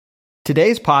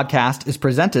Today's podcast is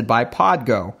presented by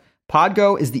Podgo.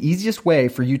 Podgo is the easiest way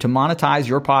for you to monetize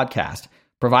your podcast,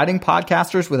 providing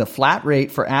podcasters with a flat rate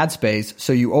for ad space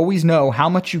so you always know how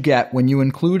much you get when you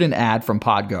include an ad from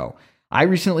Podgo. I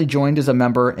recently joined as a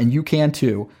member, and you can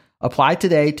too. Apply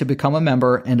today to become a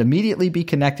member and immediately be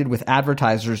connected with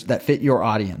advertisers that fit your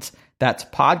audience. That's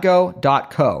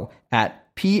podgo.co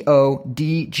at podgo.co.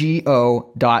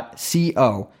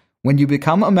 When you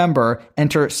become a member,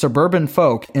 enter Suburban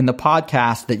Folk in the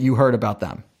podcast that you heard about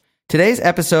them. Today's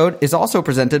episode is also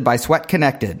presented by Sweat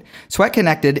Connected. Sweat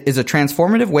Connected is a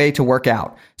transformative way to work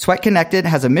out. Sweat Connected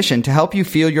has a mission to help you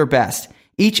feel your best.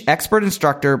 Each expert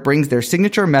instructor brings their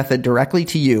signature method directly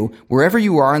to you wherever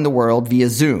you are in the world via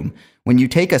Zoom. When you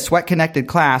take a Sweat Connected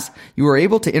class, you are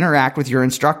able to interact with your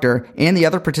instructor and the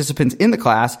other participants in the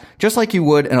class just like you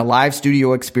would in a live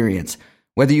studio experience.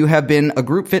 Whether you have been a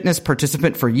group fitness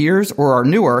participant for years or are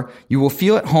newer, you will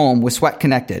feel at home with Sweat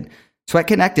Connected. Sweat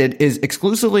Connected is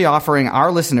exclusively offering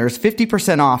our listeners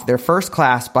 50% off their first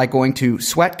class by going to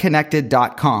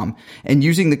sweatconnected.com and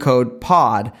using the code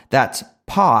POD, that's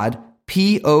POD,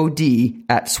 P-O-D,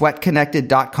 at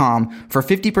sweatconnected.com for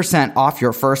 50% off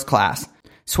your first class.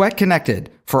 Sweat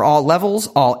Connected, for all levels,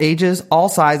 all ages, all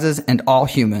sizes, and all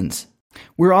humans.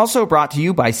 We're also brought to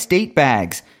you by State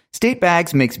Bags. State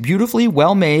Bags makes beautifully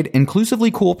well-made, inclusively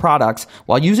cool products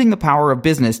while using the power of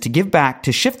business to give back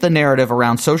to shift the narrative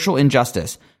around social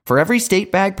injustice. For every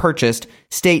State Bag purchased,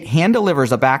 State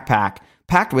hand-delivers a backpack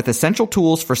packed with essential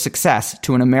tools for success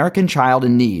to an American child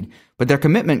in need. But their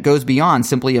commitment goes beyond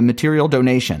simply a material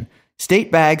donation. State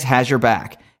Bags has your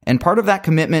back, and part of that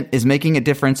commitment is making a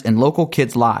difference in local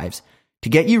kids' lives. To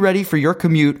get you ready for your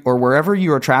commute or wherever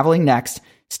you are traveling next,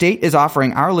 State is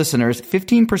offering our listeners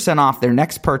 15% off their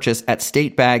next purchase at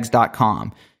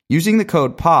statebags.com. Using the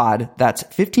code POD, that's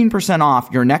 15% off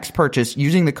your next purchase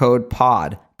using the code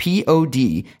POD,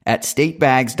 P-O-D, at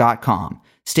statebags.com.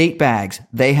 State Bags,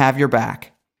 they have your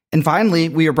back. And finally,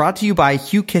 we are brought to you by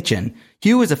Hu Kitchen.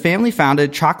 Hu is a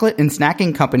family-founded chocolate and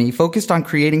snacking company focused on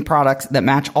creating products that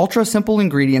match ultra-simple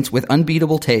ingredients with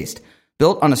unbeatable taste.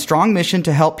 Built on a strong mission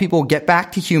to help people get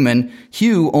back to human,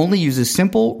 Hu only uses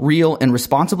simple, real, and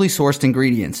responsibly sourced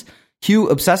ingredients. Hu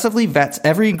obsessively vets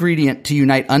every ingredient to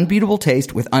unite unbeatable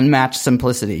taste with unmatched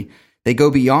simplicity. They go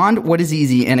beyond what is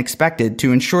easy and expected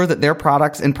to ensure that their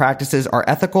products and practices are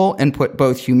ethical and put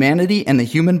both humanity and the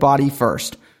human body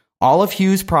first. All of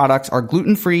Hu's products are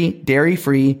gluten-free,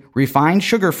 dairy-free, refined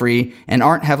sugar-free, and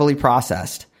aren't heavily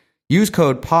processed. Use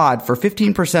code POD for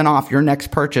 15% off your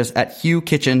next purchase at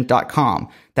HuKitchen.com.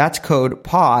 That's code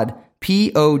POD,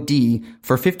 P-O-D,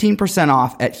 for 15%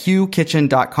 off at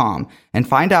HuKitchen.com. And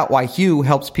find out why Hu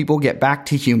helps people get back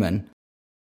to human.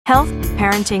 Health,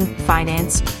 parenting,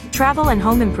 finance, travel, and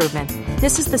home improvement.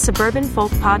 This is the Suburban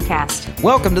Folk Podcast.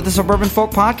 Welcome to the Suburban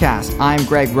Folk Podcast. I'm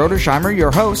Greg Rodersheimer,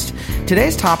 your host.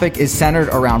 Today's topic is centered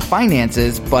around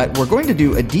finances, but we're going to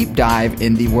do a deep dive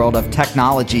in the world of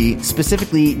technology,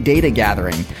 specifically data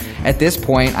gathering. At this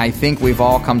point, I think we've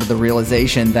all come to the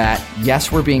realization that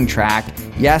yes, we're being tracked,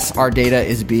 yes, our data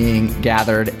is being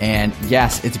gathered, and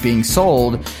yes, it's being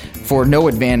sold for no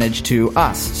advantage to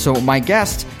us. So my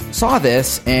guest saw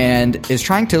this and is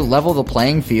trying to level the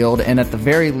playing field and at the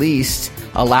very least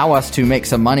allow us to make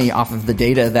some money off of the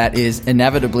data that is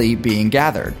inevitably being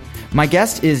gathered. My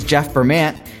guest is Jeff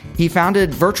Bermant. He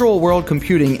founded Virtual World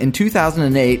Computing in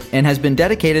 2008 and has been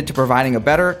dedicated to providing a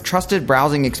better, trusted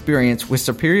browsing experience with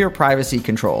superior privacy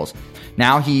controls.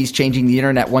 Now he's changing the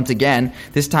internet once again,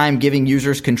 this time giving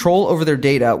users control over their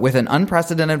data with an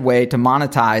unprecedented way to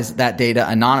monetize that data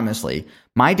anonymously.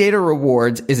 My Data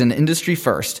Rewards is an industry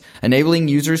first, enabling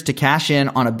users to cash in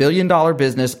on a billion-dollar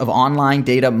business of online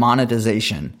data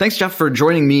monetization. Thanks, Jeff, for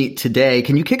joining me today.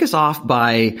 Can you kick us off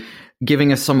by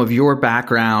giving us some of your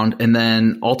background and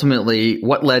then ultimately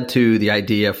what led to the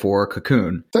idea for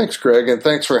Cocoon? Thanks, Greg, and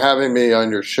thanks for having me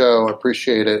on your show. I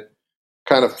appreciate it.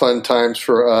 Kind of fun times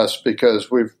for us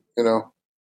because we're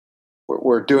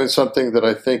doing something that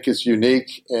I think is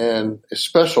unique and is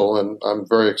special, and I'm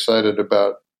very excited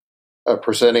about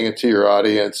presenting it to your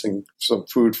audience and some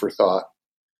food for thought.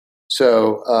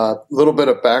 So a little bit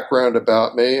of background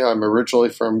about me. I'm originally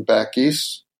from back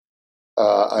east.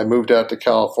 I moved out to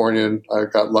California and I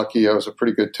got lucky. I was a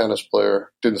pretty good tennis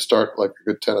player. Didn't start like a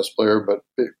good tennis player, but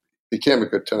became a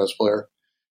good tennis player.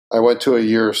 I went to a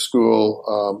year of school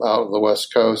out on the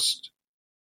West Coast.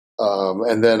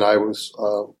 And then I was,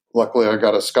 luckily I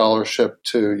got a scholarship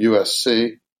to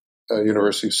USC,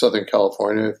 University of Southern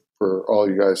California, for all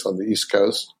you guys on the East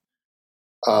Coast.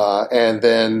 And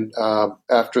then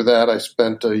after that, I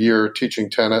spent a year teaching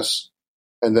tennis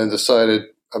and then decided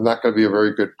I'm not going to be a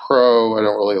very good pro. I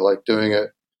don't really like doing it.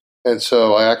 And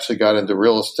so I actually got into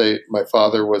real estate. My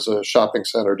father was a shopping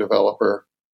center developer,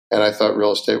 and I thought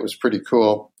real estate was pretty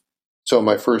cool. So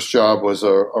my first job was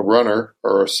a runner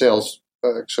or a sales,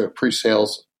 actually a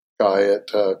pre-sales guy at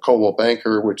Coldwell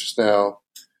Banker, which is now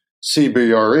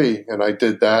CBRE. And I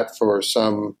did that for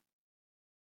some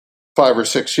 5 or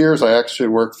 6 years. I actually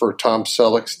worked for Tom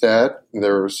Selleck's dad.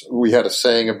 We had a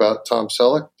saying about Tom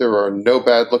Selleck: there are no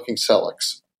bad-looking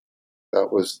Sellecks.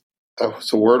 That was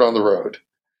a word on the road.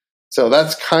 So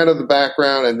that's kind of the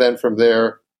background. And then from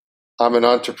there, I'm an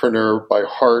entrepreneur by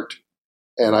heart,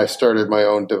 and I started my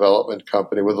own development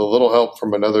company with a little help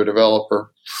from another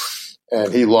developer.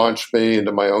 And he launched me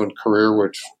into my own career,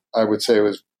 which I would say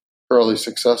was fairly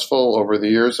successful over the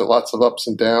years, and lots of ups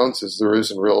and downs as there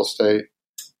is in real estate.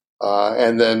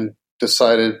 And then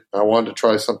decided I wanted to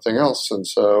try something else. And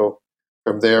so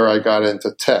from there, I got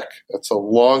into tech. It's a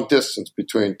long distance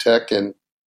between tech and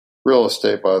real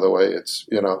estate, by the way. It's,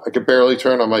 I could barely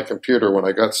turn on my computer when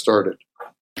I got started.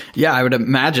 Yeah, I would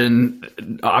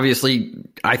imagine, obviously,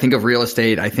 I think of real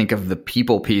estate, I think of the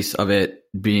people piece of it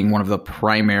being one of the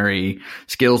primary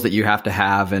skills that you have to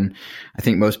have. And I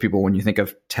think most people, when you think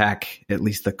of tech, at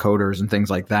least the coders and things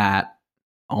like that,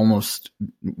 almost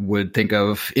would think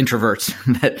of introverts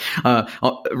that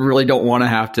really don't want to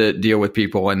have to deal with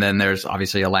people. And then there's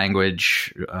obviously a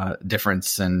language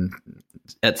difference and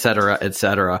et cetera, et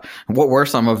cetera. What were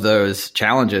some of those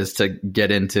challenges to get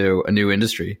into a new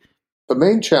industry? The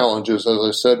main challenges, as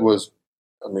I said,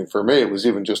 for me, it was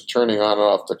even just turning on and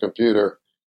off the computer.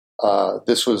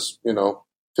 This was,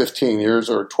 15 years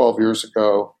or 12 years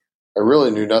ago. I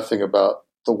really knew nothing about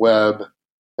the web.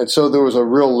 And so there was a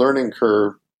real learning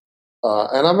curve.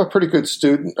 And I'm a pretty good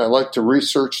student. I like to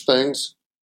research things.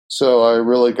 So I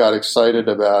really got excited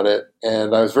about it.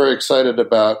 And I was very excited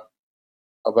about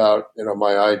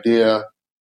my idea.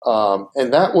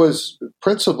 And that was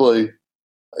principally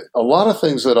a lot of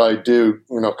things that I do,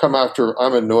 come after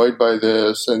I'm annoyed by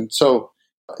this. And so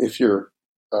if your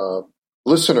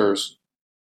listeners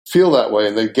feel that way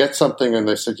and they get something and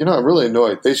they said, I'm really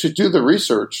annoyed, they should do the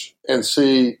research and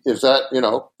see if that,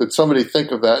 did somebody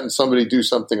think of that and somebody do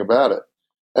something about it.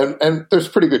 And there's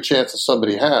a pretty good chance that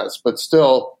somebody has, but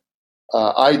still,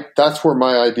 that's where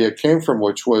my idea came from,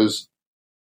 which was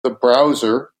the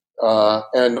browser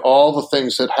and all the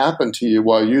things that happen to you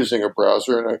while using a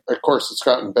browser. And of course, it's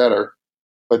gotten better,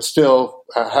 but still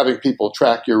having people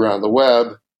track you around the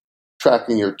web,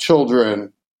 tracking your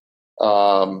children,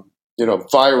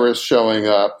 virus showing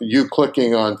up, you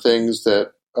clicking on things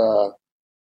that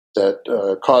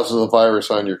causes a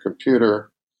virus on your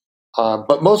computer.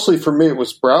 But mostly for me, it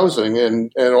was browsing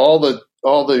and all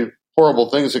the horrible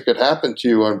things that could happen to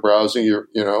you on browsing.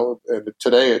 And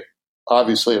today,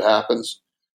 obviously, it happens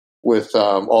with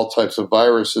all types of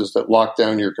viruses that lock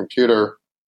down your computer.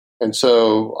 And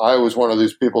so I was one of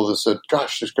these people that said,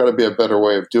 gosh, there's got to be a better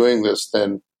way of doing this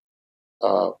than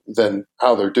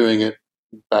how they're doing it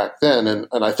back then. And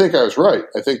I think I was right.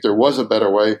 I think there was a better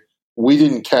way. We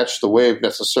didn't catch the wave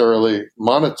necessarily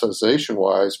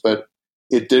monetization-wise, but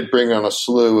it did bring on a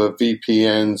slew of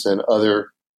VPNs and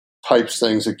other types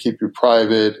things that keep you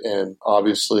private, and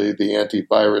obviously the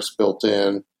antivirus built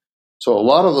in. So a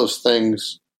lot of those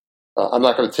things, I'm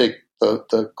not going to take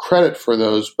the credit for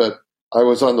those, but I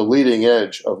was on the leading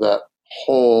edge of that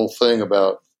whole thing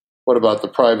about what about the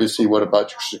privacy, what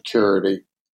about your security.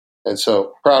 And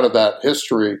so proud of that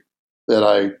history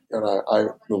that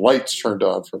the lights turned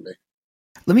on for me.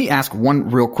 Let me ask one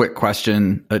real quick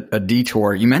question, a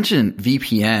detour. You mentioned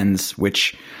VPNs,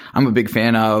 which I'm a big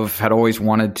fan of, had always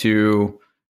wanted to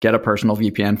get a personal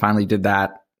VPN, finally did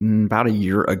that about a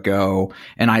year ago.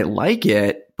 And I like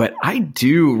it, but I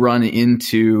do run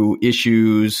into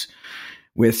issues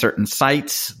with certain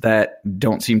sites that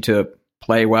don't seem to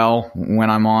play well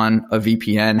when I'm on a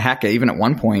VPN. Heck, even at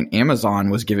one point, Amazon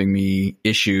was giving me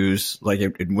issues, like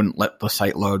it wouldn't let the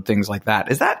site load, things like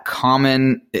that. Is that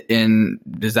common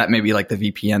is that maybe like the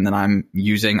VPN that I'm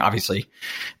using? Obviously,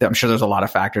 I'm sure there's a lot of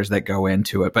factors that go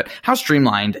into it, but how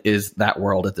streamlined is that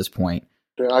world at this point?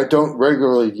 I don't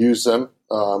regularly use them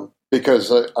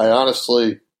because I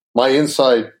honestly, my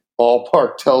inside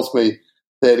ballpark tells me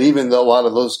that even though a lot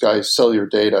of those guys sell your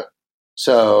data.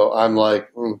 So I'm like,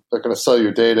 they're going to sell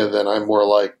your data. Then I'm more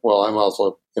like, well, I'm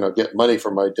also, get money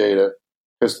for my data,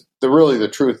 because the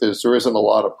truth is there isn't a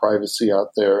lot of privacy out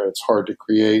there. It's hard to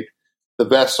create. The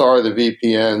best are the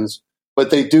VPNs,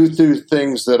 but they do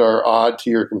things that are odd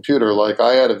to your computer. Like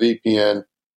I had a VPN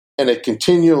and it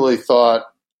continually thought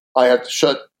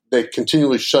they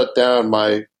continually shut down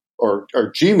or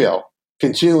Gmail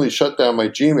continually shut down my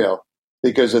Gmail.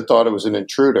 because it thought it was an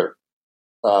intruder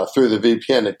through the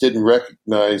VPN. It didn't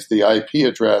recognize the IP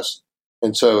address,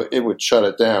 and so it would shut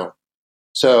it down.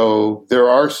 So there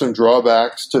are some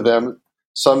drawbacks to them.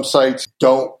 Some sites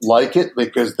don't like it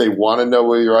because they want to know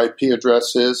where your IP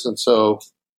address is, and so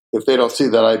if they don't see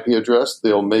that IP address,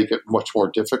 they'll make it much more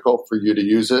difficult for you to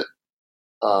use it.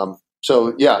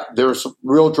 So yeah, there are some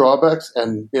real drawbacks,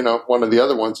 and one of the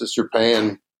other ones is you're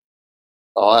paying.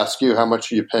 I'll ask you, how much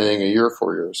are you paying a year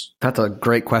for yours? That's a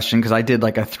great question, because I did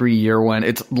like a 3-year one.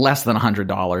 It's less than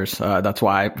 $100. That's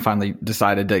why I finally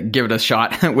decided to give it a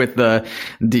shot with the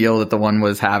deal that the one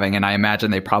was having. And I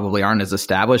imagine they probably aren't as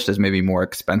established as maybe more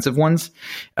expensive ones.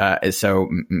 So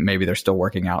maybe they're still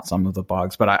working out some of the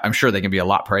bugs, but I'm sure they can be a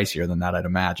lot pricier than that, I'd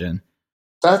imagine.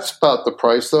 That's about the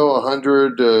price, though.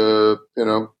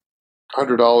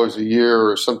 $100 a year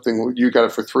or something. You got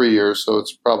it for 3 years, so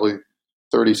it's probably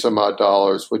 $30 some odd,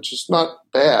 which is not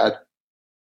bad.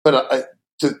 But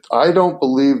I don't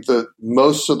believe that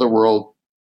most of the world,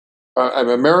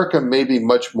 America maybe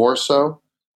much more so,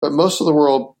 but most of the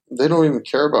world, they don't even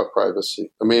care about privacy.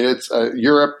 I mean, it's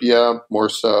Europe, yeah, more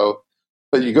so.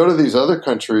 But you go to these other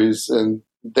countries and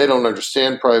they don't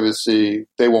understand privacy.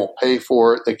 They won't pay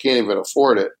for it. They can't even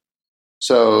afford it.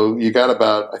 So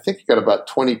I think you got about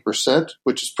 20%,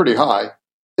 which is pretty high,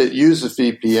 that use a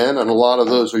VPN, and a lot of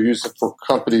those are used for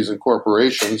companies and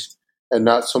corporations and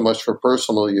not so much for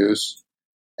personal use.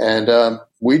 And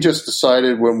we just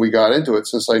decided when we got into it,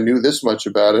 since I knew this much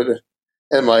about it,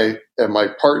 and my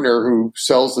partner who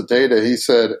sells the data, he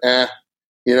said, I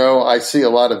see a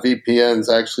lot of VPNs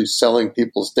actually selling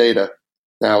people's data.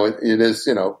 Now it is,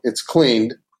 it's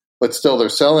cleaned, but still they're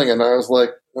selling. And I was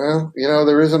like, well,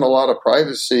 there isn't a lot of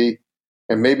privacy,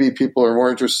 and maybe people are more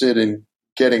interested in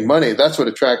getting money. That's what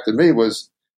attracted me. Was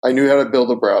I knew how to build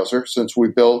a browser, since we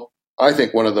built, I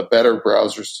think, one of the better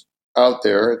browsers out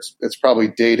there. It's probably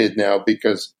dated now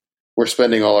because we're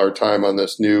spending all our time on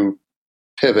this new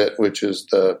pivot, which is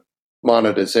the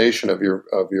monetization of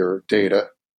your data,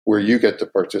 where you get to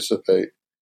participate.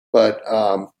 But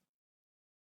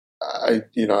I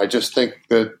just think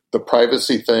that the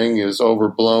privacy thing is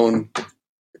overblown,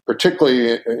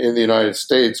 particularly in the United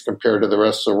States compared to the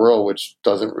rest of the world, which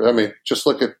doesn't. I mean, just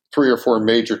look at 3 or 4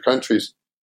 major countries;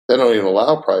 they don't even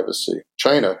allow privacy.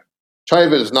 China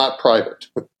is not private.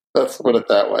 Let's put it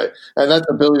that way, and that's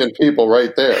 1 billion people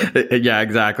right there. Yeah,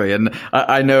 exactly. And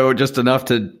I know just enough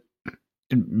to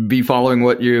be following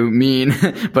what you mean,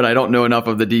 but I don't know enough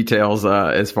of the details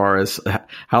as far as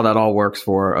how that all works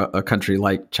for a country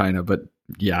like China. But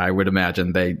yeah, I would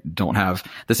imagine they don't have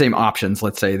the same options,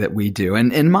 let's say, that we do.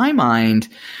 And in my mind,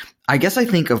 I guess I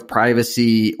think of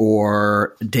privacy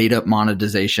or data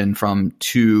monetization from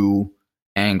 2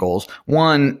 angles.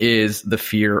 One is the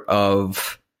fear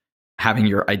of having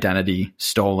your identity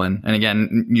stolen. And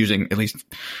again, using at least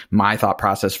my thought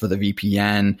process for the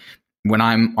VPN, when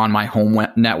I'm on my home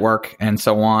network and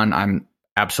so on, I'm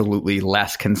absolutely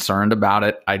less concerned about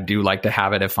it. I do like to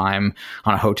have it if I'm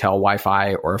on a hotel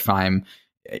Wi-Fi or if I'm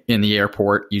in the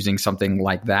airport using something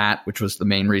like that, which was the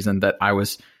main reason that I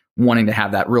was wanting to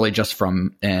have that, really just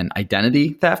from an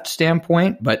identity theft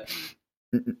standpoint. But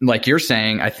like you're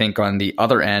saying, I think on the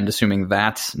other end, assuming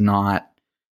that's not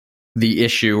the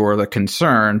issue or the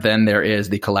concern, then there is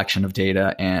the collection of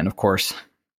data and, of course,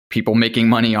 people making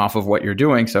money off of what you're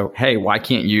doing. So, hey, why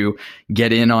can't you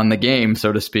get in on the game,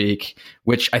 so to speak,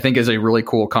 which I think is a really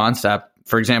cool concept.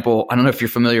 For example, I don't know if you're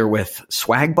familiar with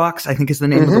Swagbucks, I think is the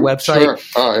name of the website. Sure.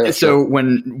 Oh, yeah, so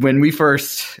when we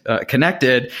first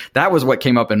connected, that was what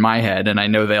came up in my head. And I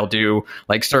know they'll do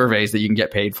like surveys that you can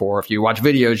get paid for. If you watch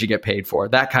videos, you get paid for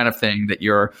that kind of thing, that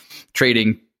you're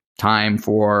trading time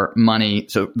for money.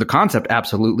 So the concept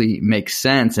absolutely makes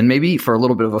sense. And maybe for a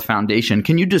little bit of a foundation,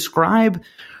 can you describe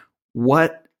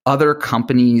what other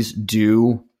companies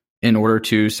do in order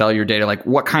to sell your data? Like,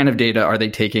 what kind of data are they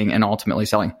taking and ultimately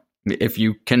selling? If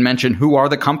you can mention, who are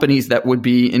the companies that would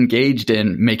be engaged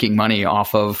in making money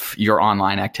off of your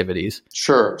online activities?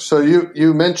 Sure. So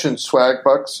you mentioned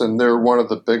Swagbucks, and they're one of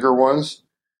the bigger ones.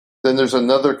 Then there's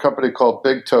another company called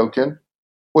BigToken,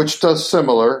 which does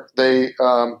similar. They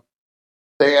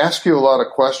ask you a lot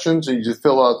of questions, and you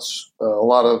fill out a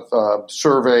lot of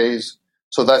surveys.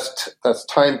 So that's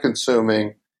time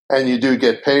consuming, and you do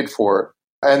get paid for it.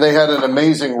 And they had an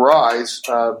amazing rise.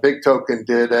 BigToken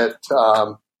did at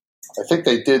I think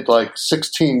they did like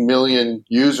 16 million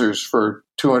users for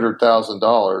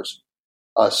 $200,000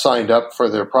 signed up for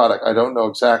their product. I don't know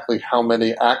exactly how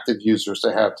many active users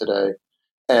they have today.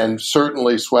 And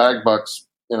certainly Swagbucks,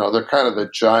 they're kind of the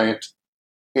giant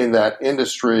in that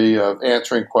industry of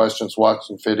answering questions,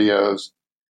 watching videos.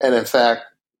 And in fact,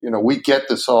 we get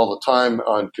this all the time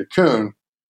on Cocoon,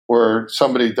 where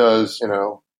somebody does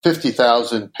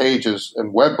 50,000 pages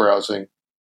in web browsing,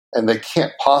 and they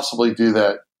can't possibly do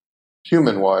that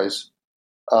human-wise.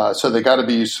 So they got to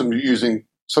be using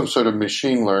some sort of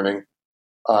machine learning,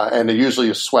 and it usually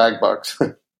is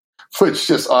Swagbucks, which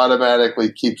just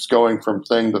automatically keeps going from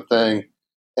thing to thing,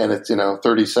 and it's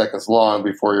 30 seconds long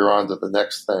before you're on to the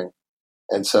next thing.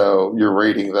 And so you're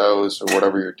rating those or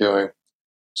whatever you're doing.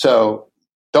 So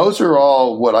those are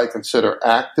all what I consider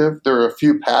active. There are a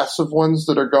few passive ones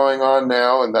that are going on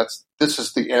now, and this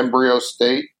is the embryo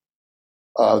state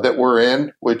that we're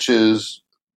in, which is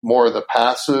more of the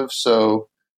passive. So,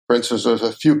 for instance, there's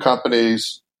a few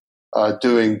companies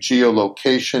doing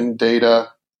geolocation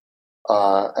data,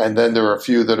 and then there are a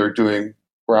few that are doing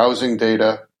browsing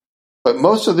data. But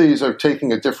most of these are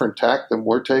taking a different tack than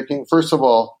we're taking. First of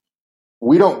all,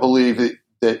 we don't believe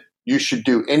that you should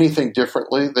do anything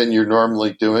differently than you're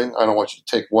normally doing. I don't want you to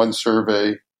take one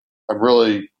survey. I'm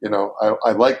really,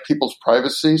 I like people's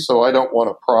privacy, so I don't want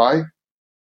to pry.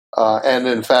 And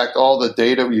in fact, all the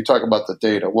data, you talk about the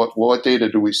data. What data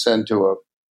do we send to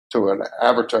an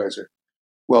advertiser?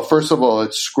 Well, first of all,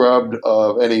 it's scrubbed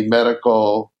of any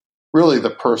medical, really the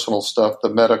personal stuff, the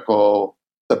medical,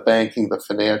 the banking, the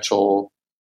financial.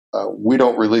 We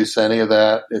don't release any of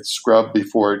that. It's scrubbed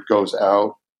before it goes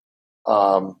out.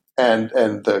 And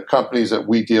the companies that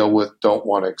we deal with don't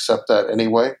want to accept that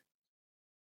anyway.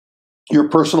 Your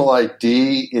personal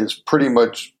ID is pretty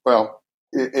much, well,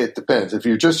 it depends. If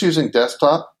you're just using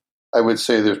desktop, I would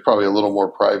say there's probably a little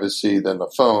more privacy than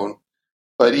the phone.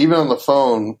 But even on the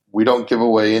phone, we don't give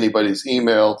away anybody's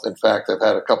email. In fact, I've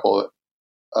had a couple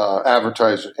of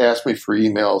advertisers ask me for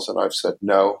emails, and I've said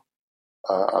no.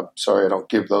 I'm sorry, I don't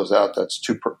give those out. That's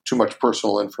too much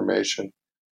personal information.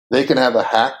 They can have a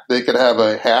hack. They could have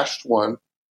a hashed one,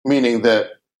 meaning that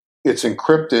it's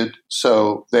encrypted,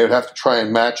 so they would have to try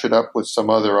and match it up with some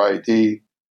other ID.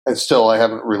 And still, I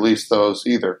haven't released those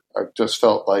either. I've just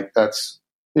felt like that's,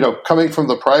 coming from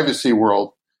the privacy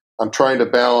world, I'm trying to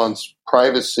balance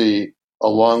privacy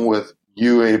along with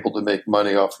you able to make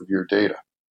money off of your data.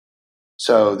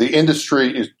 So the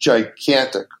industry is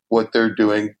gigantic, what they're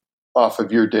doing off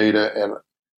of your data. And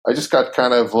I just got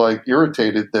kind of like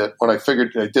irritated that when I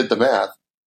did the math,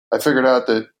 I figured out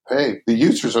that, hey, the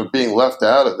users are being left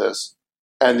out of this.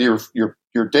 And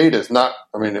your data is not,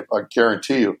 I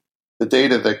guarantee you, the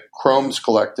data that Chrome's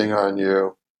collecting on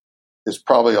you is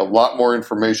probably a lot more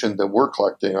information than we're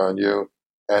collecting on you.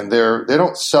 And they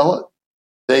don't sell it.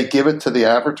 They give it to the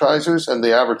advertisers, and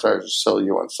the advertisers sell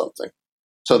you on something.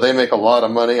 So they make a lot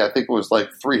of money. I think it was like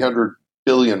 300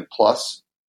 billion plus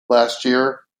last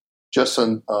year just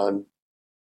on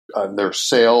their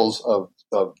sales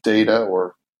of data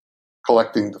or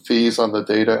collecting the fees on the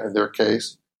data in their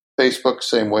case. Facebook,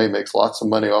 same way, makes lots of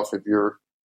money off of your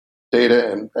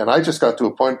data. And I just got to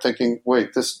a point thinking,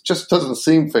 wait, this just doesn't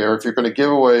seem fair. If you're going to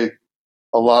give away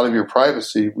a lot of your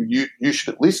privacy, you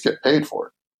should at least get paid for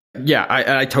it. Yeah,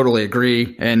 I totally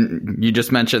agree. And you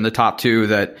just mentioned the top two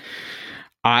that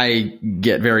I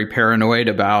get very paranoid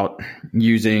about,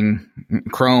 using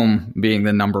Chrome being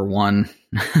the number one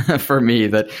for me.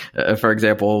 That, for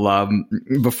example,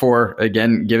 before,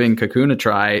 again, giving Cocoon a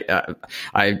try,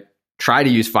 I try to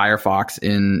use Firefox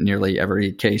in nearly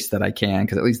every case that I can,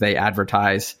 because at least they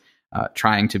advertise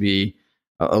trying to be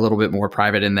a little bit more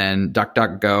private. And then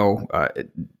DuckDuckGo,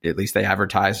 at least they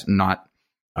advertise not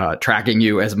tracking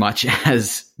you as much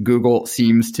as Google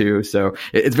seems to. So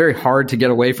it's very hard to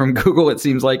get away from Google, it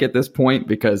seems like, at this point,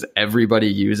 because everybody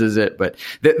uses it. But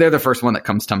they're the first one that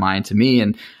comes to mind to me.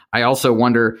 And I also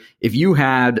wonder, if you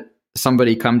had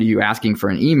somebody come to you asking for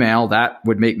an email, that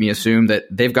would make me assume that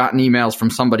they've gotten emails from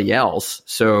somebody else.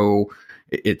 So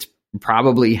it's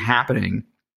probably happening.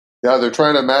 Yeah, they're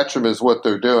trying to match them is what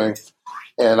they're doing.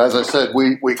 And as I said,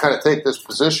 we kind of take this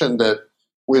position that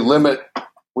we limit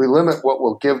what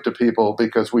we'll give to people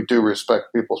because we do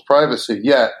respect people's privacy.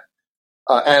 Yet,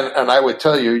 and I would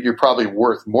tell you, you're probably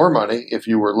worth more money if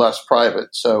you were less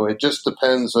private. So it just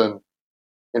depends on,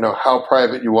 how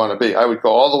private you want to be. I would go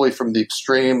all the way from the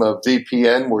extreme of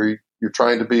VPN, where you're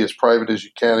trying to be as private as you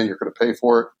can and you're going to pay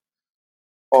for it,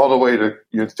 all the way to,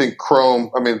 you think Chrome.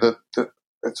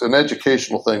 It's an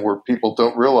educational thing where people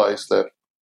don't realize that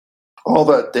all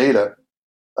that data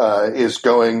is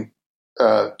going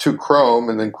to Chrome,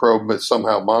 and then Chrome is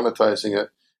somehow monetizing it.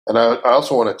 And I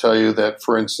also want to tell you that,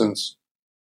 for instance,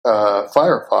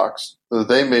 Firefox,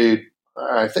 they made,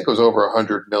 I think it was over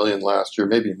 100 million last year,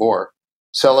 maybe more,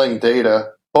 selling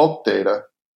data, bulk data,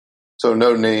 so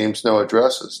no names, no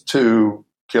addresses, to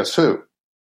guess who?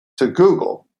 To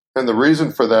Google. And the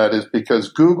reason for that is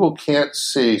because Google can't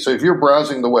see. So if you're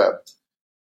browsing the web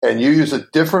and you use a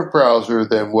different browser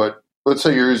than what, let's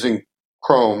say you're using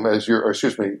Chrome as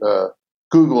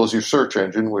Google as your search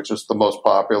engine, which is the most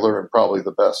popular and probably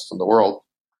the best in the world.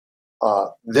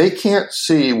 They can't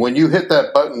see when you hit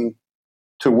that button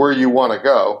to where you want to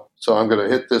go. So I'm going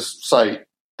to hit this site.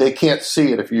 They can't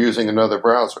see it if you're using another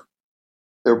browser.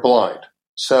 They're blind.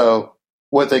 So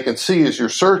what they can see is your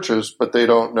searches, but they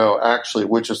don't know actually,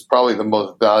 which is probably the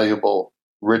most valuable,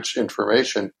 rich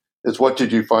information, is what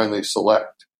did you finally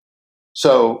select?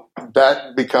 So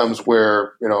that becomes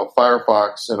where,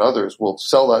 Firefox and others will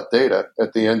sell that data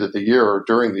at the end of the year or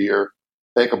during the year,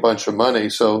 make a bunch of money.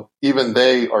 So even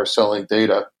they are selling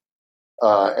data.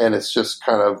 And it's just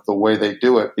kind of the way they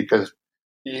do it, because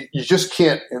you just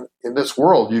can't, in this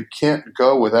world, you can't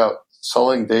go without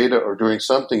selling data or doing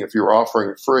something if you're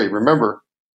offering it free. Remember,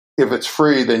 if it's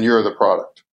free, then you're the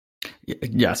product.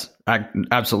 Yes,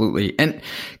 absolutely. And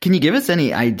can you give us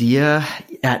any idea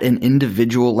at an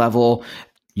individual level?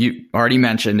 You already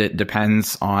mentioned it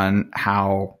depends on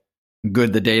how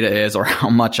good the data is or how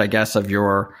much, I guess, of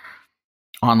your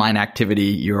online activity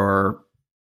you're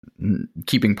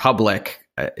keeping public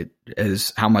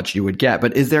is how much you would get.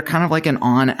 But is there kind of like an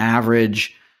on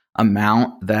average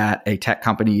amount that a tech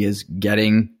company is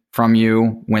getting from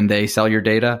you when they sell your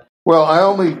data? Well, I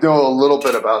only know a little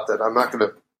bit about that. I'm not going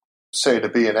to say to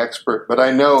be an expert, but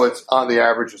I know it's on the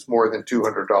average, it's more than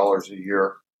 $200 a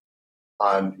year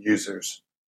on users.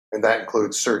 And that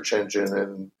includes search engine,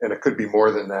 and it could be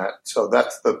more than that. So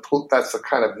that's the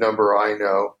kind of number I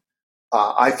know.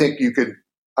 I think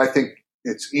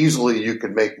it's easily you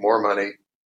could make more money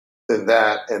than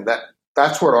that, and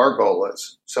that's what our goal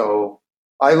is. So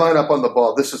I line up on the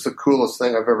ball. This is the coolest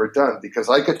thing I've ever done, because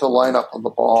I get to line up on the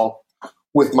ball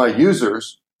with my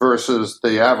users versus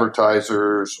the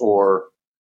advertisers or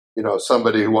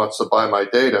somebody who wants to buy my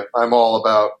data. I'm all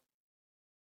about,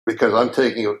 because I'm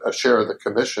taking a share of the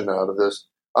commission out of this,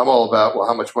 I'm all about, well,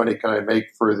 how much money can I make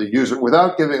for the user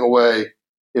without giving away,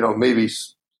 maybe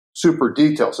super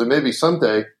details. And maybe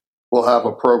someday we'll have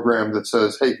a program that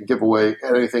says, hey, you can give away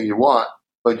anything you want,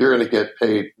 but you're going to get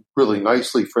paid really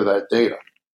nicely for that data.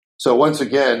 So once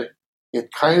again,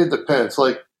 it kind of depends.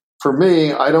 Like for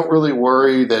me, I don't really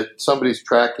worry that somebody's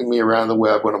tracking me around the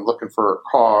web when I'm looking for a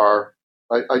car.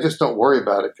 I just don't worry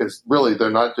about it, because really they're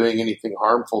not doing anything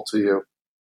harmful to you.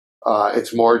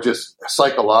 It's more just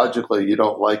psychologically you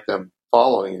don't like them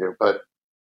following you. But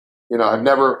I've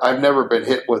never been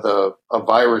hit with a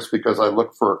virus because I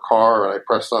looked for a car and I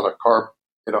pressed on a car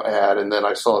ad, and then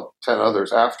I saw 10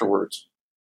 others afterwards.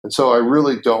 And so I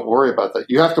really don't worry about that.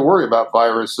 You have to worry about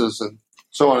viruses and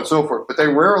so on and so forth, but they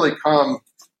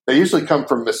usually come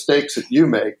from mistakes that you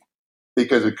make,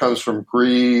 because it comes from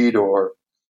greed or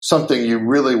something you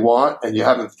really want and you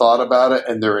haven't thought about it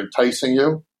and they're enticing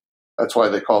you. That's why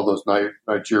they call those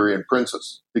Nigerian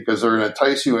princes, because they're going to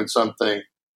entice you in something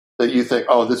that you think,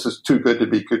 oh, this is too good to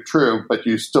be true, but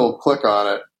you still click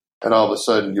on it and all of a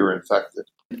sudden you're infected.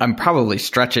 I'm probably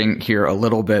stretching here a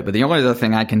little bit, but the only other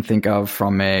thing I can think of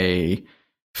from a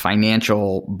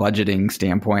financial budgeting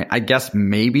standpoint, I guess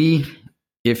maybe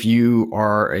if you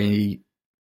are a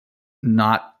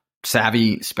not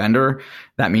savvy spender,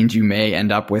 that means you may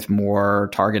end up with more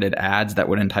targeted ads that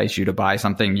would entice you to buy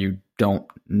something you don't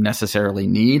necessarily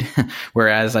need.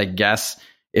 Whereas I guess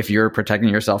if you're protecting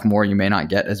yourself more, you may not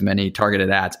get as many targeted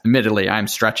ads. Admittedly, I'm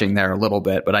stretching there a little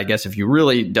bit, but I guess if you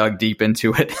really dug deep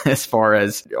into it, as far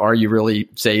as are you really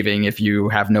saving if you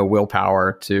have no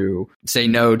willpower to say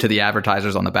no to the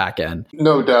advertisers on the back end?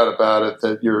 No doubt about it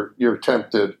that you're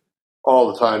tempted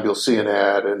all the time. You'll see an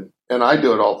ad, and I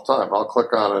do it all the time. I'll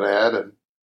click on an ad, and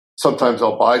sometimes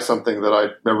I'll buy something that I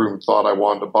never even thought I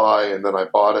wanted to buy, and then I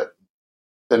bought it.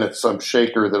 Then it's some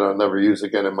shaker that I'll never use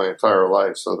again in my entire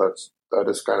life. So that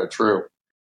is kind of true.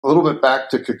 A little bit back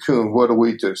to Cocoon, what do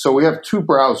we do? So we have two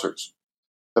browsers.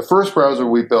 The first browser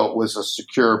we built was a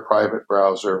secure private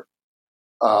browser.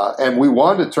 And we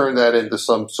wanted to turn that into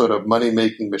some sort of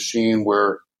money-making machine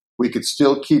where we could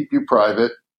still keep you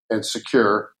private and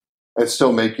secure and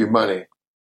still make you money.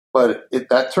 But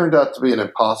that turned out to be an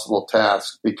impossible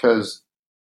task, because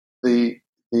the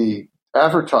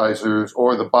advertisers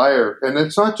or the buyer, and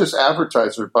it's not just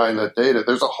advertisers buying that data.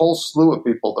 There's a whole slew of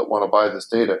people that want to buy this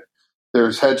data.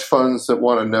 There's hedge funds that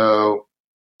want to know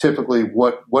typically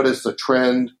what is the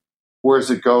trend, where is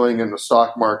it going in the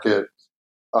stock market.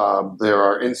 There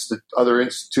are other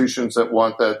institutions that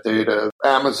want that data.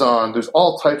 Amazon, there's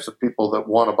all types of people that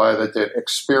want to buy that data.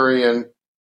 Experian,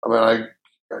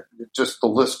 just the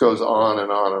list goes on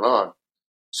and on and on.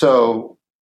 So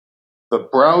the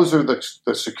browser,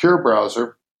 the secure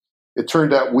browser, it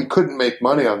turned out we couldn't make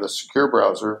money on the secure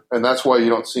browser. And that's why you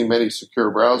don't see many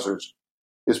secure browsers,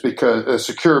 is because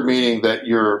secure meaning that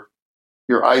your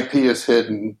IP is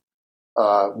hidden.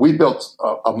 We built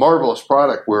a marvelous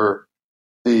product where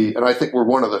and I think we're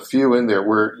one of the few in there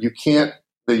where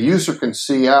the user can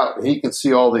see out and he can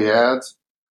see all the ads,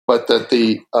 but that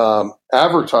the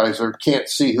advertiser can't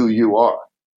see who you are.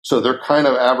 So they're kind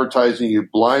of advertising you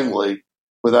blindly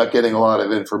without getting a lot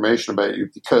of information about you,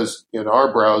 because in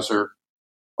our browser,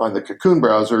 on the Cocoon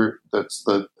browser, that's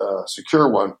the secure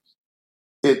one,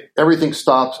 everything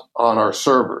stops on our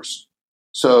servers.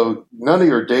 So none of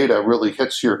your data really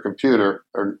hits your computer,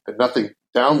 or nothing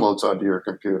downloads onto your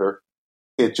computer.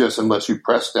 It just, unless you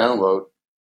press download,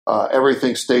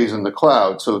 everything stays in the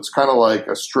cloud. So it's kind of like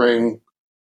a string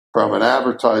from an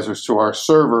advertiser to our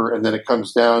server, and then it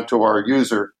comes down to our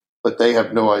user, but they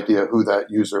have no idea who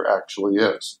that user actually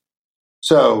is.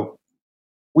 So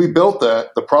we built that.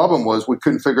 The problem was we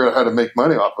couldn't figure out how to make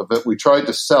money off of it. We tried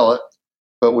to sell it,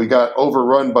 but we got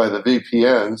overrun by the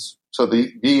VPNs. So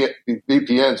the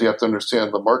VPNs, you have to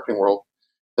understand the marketing world,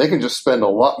 they can just spend a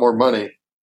lot more money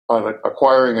on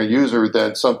acquiring a user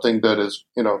than something that is,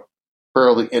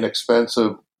 fairly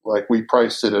inexpensive. Like we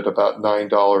priced it at about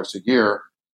 $9 a year,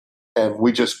 and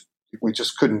we just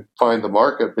couldn't find the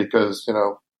market because,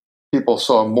 people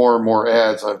saw more and more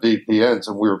ads on VPNs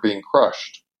and we were being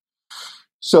crushed.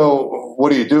 So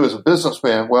what do you do as a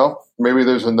businessman? Well, maybe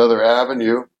there's another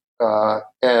avenue.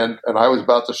 And I was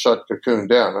about to shut Cocoon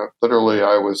down. Literally,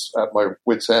 I was at my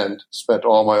wit's end, spent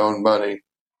all my own money.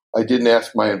 I didn't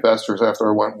ask my investors after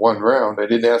I went one round. I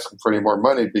didn't ask them for any more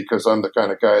money because I'm the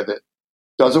kind of guy that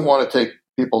doesn't want to take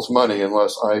people's money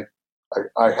unless I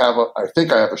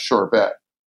think I have a sure bet.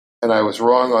 And I was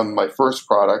wrong on my first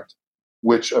product,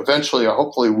 which eventually,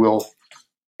 hopefully, will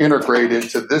integrate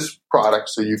into this product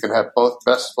so you can have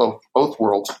best of both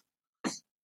worlds.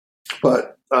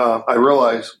 But I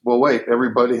realized, well, wait,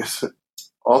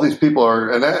 all these people are,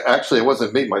 and actually it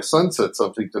wasn't me. My son said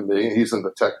something to me. He's in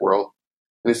the tech world.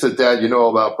 And he said, Dad, you know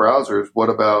about browsers. What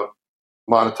about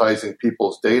monetizing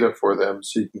people's data for them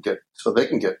so they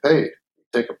can get paid,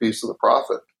 take a piece of the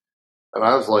profit? And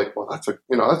I was like, well,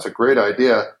 that's a great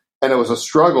idea. And it was a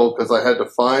struggle because I had to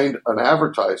find an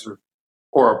advertiser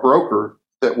or a broker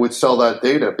that would sell that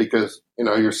data, because,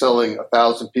 you're selling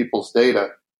 1,000 people's data.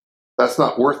 That's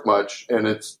not worth much. And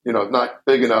it's, not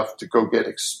big enough to go get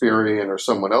Experian or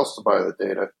someone else to buy the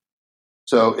data.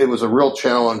 So it was a real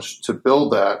challenge to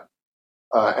build that.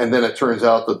 And then it turns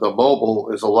out that the mobile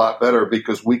is a lot better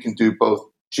because we can do both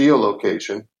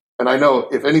geolocation. And I know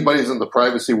if anybody's in the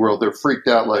privacy world, they're freaked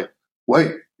out like,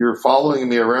 wait, you're following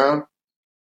me around?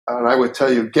 And I would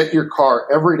tell you, get in your car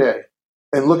every day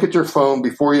and look at your phone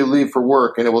before you leave for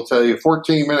work, and it will tell you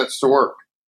 14 minutes to work.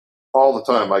 All the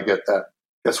time I get that.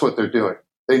 Guess what they're doing?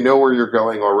 They know where you're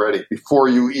going already. Before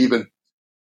you even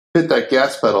hit that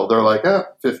gas pedal, they're like,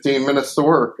 15 minutes to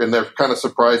work. And they're kind of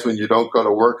surprised when you don't go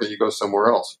to work and you go somewhere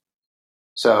else.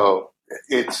 So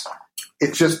it's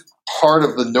just part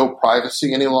of the no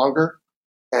privacy any longer.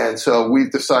 And so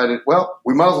we've decided, well,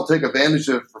 we might as well take advantage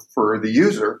of it for the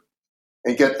user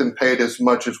and get them paid as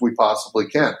much as we possibly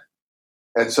can.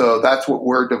 And so that's what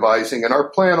we're devising. And our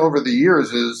plan over the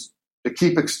years is to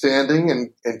keep expanding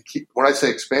and keep, when I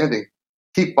say expanding,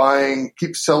 keep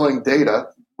selling data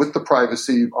with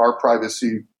our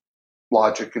privacy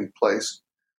logic in place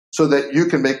so that you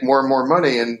can make more and more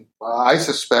money. And I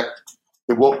suspect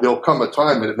there'll come a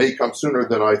time, and it may come sooner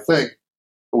than I think,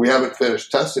 but we haven't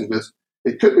finished testing this.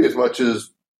 It could be as much as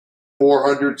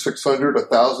 $400, $600,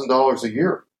 $1,000 a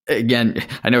year. Again,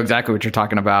 I know exactly what you're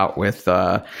talking about with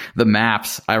the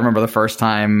maps. I remember the first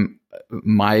time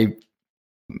my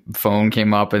phone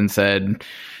came up and said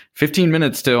 15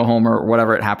 minutes to home or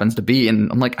whatever it happens to be.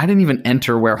 And I'm like, I didn't even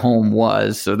enter where home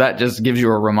was. So that just gives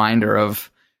you a reminder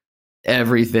of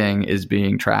everything is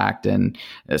being tracked. And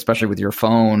especially with your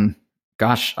phone,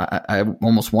 gosh, I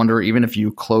almost wonder, even if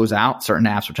you close out certain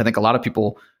apps, which I think a lot of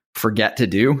people forget to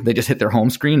do, they just hit their home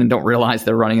screen and don't realize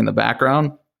they're running in the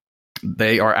background.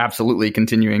 They are absolutely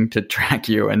continuing to track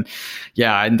you. And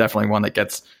yeah, I'm definitely one that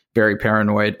gets very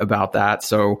paranoid about that.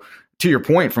 So to your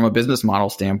point, from a business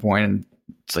model standpoint, and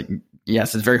it's like,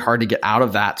 yes, it's very hard to get out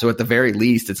of that. So at the very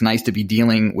least, it's nice to be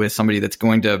dealing with somebody that's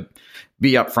going to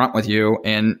be upfront with you.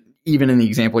 And even in the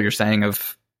example you're saying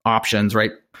of options,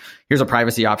 right? Here's a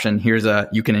privacy option.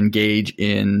 You can engage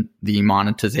in the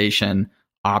monetization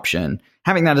option.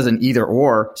 Having that as an either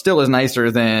or still is nicer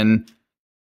than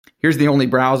here's the only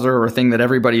browser or thing that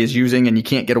everybody is using and you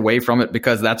can't get away from it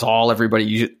because that's all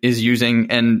everybody is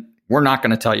using. And we're not going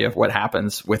to tell you what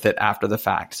happens with it after the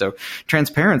fact. So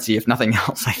transparency, if nothing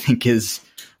else, I think is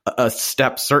a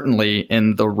step certainly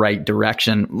in the right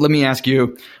direction. Let me ask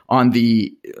you on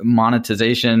the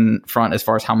monetization front, as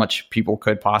far as how much people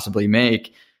could possibly make.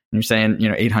 And you're saying,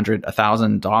 $800,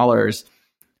 $1,000.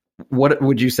 What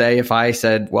would you say if I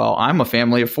said, well, I'm a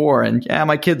family of 4 and yeah,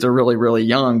 my kids are really, really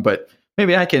young, but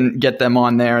maybe I can get them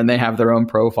on there and they have their own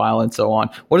profile and so on.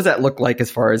 What does that look like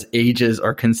as far as ages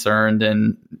are concerned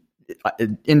and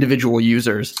individual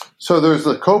users? So there's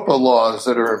the COPPA laws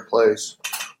that are in place,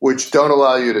 which don't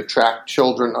allow you to track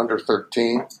children under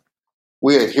 13.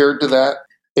 We adhered to that.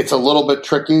 It's a little bit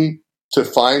tricky to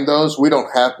find those. We don't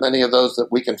have many of those that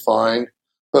we can find,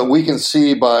 but we can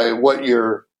see by what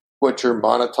you're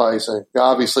monetizing.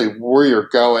 Obviously, where you're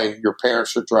going, your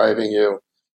parents are driving you.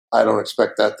 I don't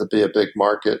expect that to be a big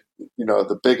market.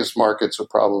 The biggest markets are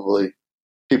probably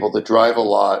people that drive a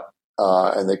lot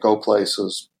and they go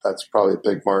places. That's probably a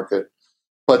big market.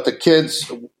 But the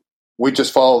kids, we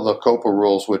just follow the COPPA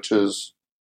rules, which is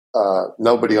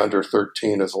nobody under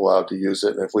 13 is allowed to use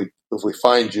it. And if we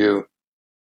find you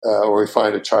or we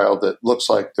find a child that looks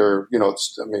like they're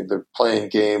playing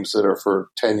games that are for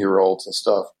 10-year-olds and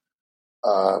stuff,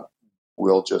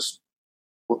 we'll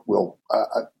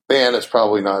ban is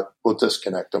probably not. We'll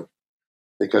disconnect them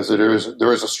because there is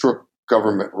a strict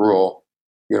government rule.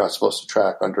 You're not supposed to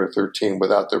track under 13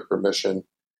 without their permission,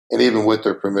 and even with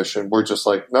their permission, we're just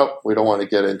like, nope, we don't want to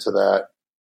get into that.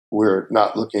 We're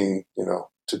not looking,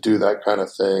 to do that kind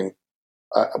of thing.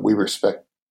 We respect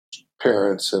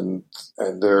parents and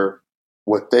their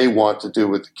what they want to do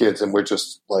with the kids, and we're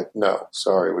just like, no,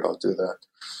 sorry, we don't do that.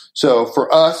 So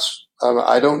for us.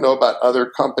 I don't know about other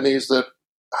companies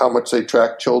how much they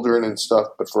track children and stuff,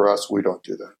 but for us, we don't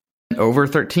do that. Over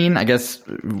 13, I guess,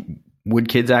 would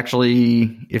kids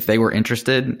actually, if they were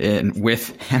interested in,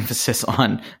 with emphasis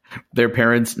on their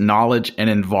parents' knowledge and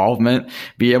involvement,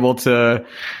 be able to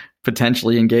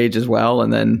potentially engage as well?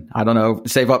 And then, I don't know,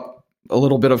 save up a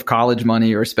little bit of college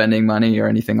money or spending money or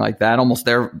anything like that, almost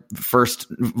their first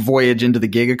voyage into the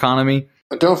gig economy?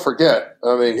 But don't forget,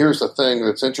 here's the thing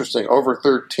that's interesting. Over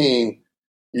 13,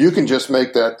 you can just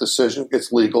make that decision.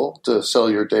 It's legal to sell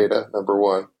your data, number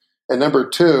one. And number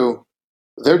two,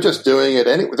 they're just doing it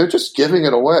anyway. They're just giving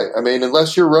it away.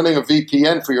 Unless you're running a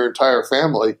VPN for your entire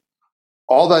family,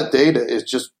 all that data is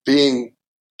just being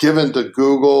given to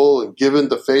Google and given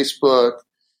to Facebook.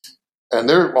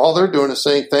 And all they're doing is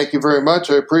saying, thank you very much.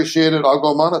 I appreciate it. I'll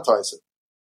go monetize it.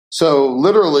 So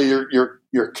literally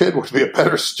your kid would be a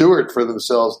better steward for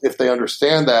themselves if they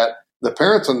understand that. The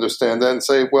parents understand that and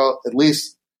say, well, at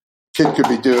least kid could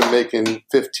be making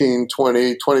 $15,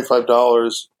 $20,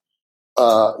 $25,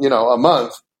 a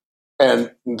month.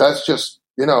 And that's just,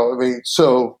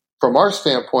 so from our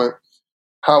standpoint,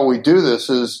 how we do this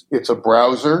is it's a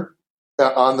browser.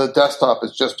 On the desktop,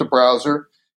 it's just a browser.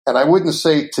 And I wouldn't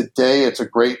say today it's a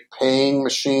great paying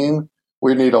machine.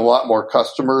 We need a lot more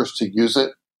customers to use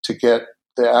it to get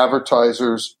the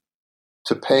advertisers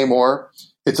to pay more.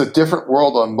 It's a different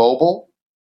world on mobile.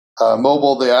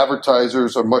 Mobile, the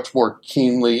advertisers are much more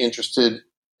keenly interested,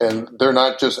 and they're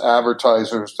not just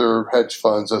advertisers, they're hedge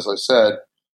funds, as I said.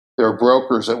 They're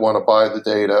brokers that want to buy the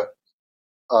data.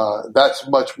 That's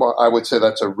much more, I would say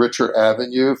that's a richer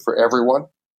avenue for everyone,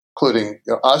 including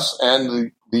us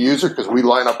and the user, because we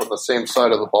line up on the same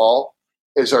side of the ball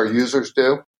as our users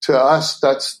do. To us,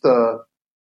 that's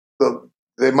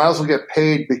they might as well get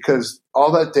paid because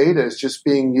all that data is just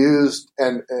being used,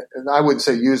 and I wouldn't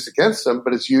say used against them,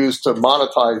 but it's used to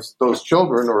monetize those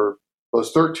children or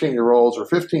those 13-year-olds or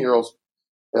 15-year-olds.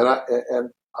 And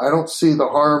I don't see the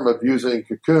harm of using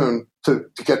Cocoon to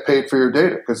get paid for your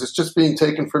data because it's just being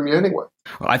taken from you anyway.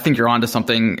 Well, I think you're onto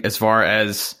something as far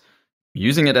as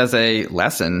using it as a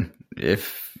lesson.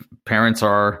 If parents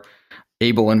are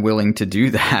able and willing to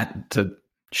do that, to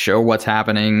show what's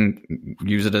happening,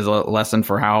 use it as a lesson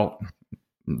for how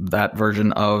that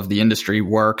version of the industry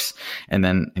works. And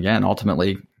then again,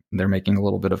 ultimately, they're making a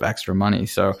little bit of extra money.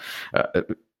 So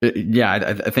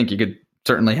I think you could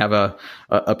certainly have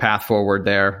a path forward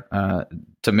there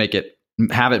to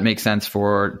have it make sense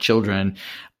for children.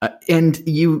 And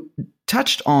you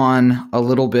touched on a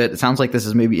little bit, it sounds like this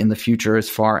is maybe in the future as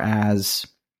far as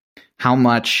how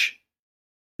much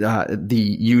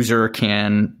the user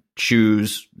can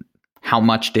choose how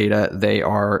much data they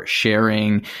are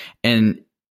sharing. And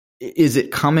is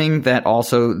it coming that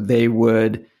also they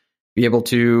would be able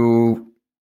to,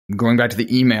 going back to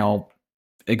the email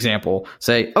example,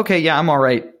 say, okay, yeah, I'm all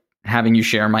right having you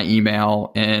share my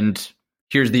email, and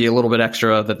here's the a little bit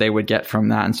extra that they would get from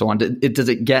that, and so on. Does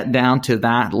it get down to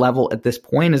that level at this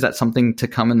point? Is that something to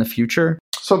come in the future?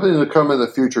 Something to come in the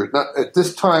future. Not at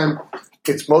this time.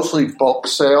 it's mostly bulk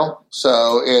sale.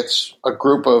 So it's a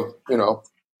group of,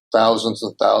 thousands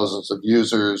and thousands of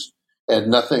users and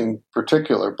nothing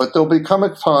particular. But there'll become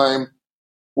a time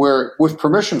where, with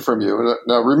permission from you,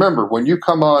 now remember, when you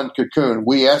come on Cocoon,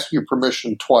 we ask you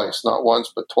permission twice, not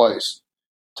once, but twice,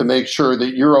 to make sure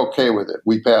that you're okay with it.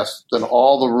 We passed then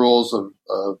all the rules of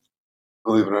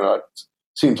believe it or not, it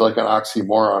seems like an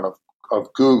oxymoron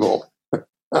of Google,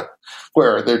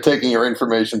 where they're taking your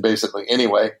information basically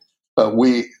anyway. But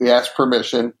we ask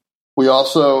permission. We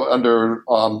also, under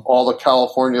all the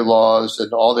California laws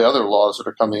and all the other laws that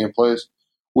are coming in place,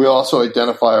 we also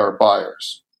identify our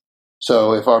buyers.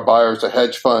 So if our buyers are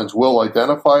hedge funds, we'll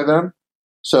identify them.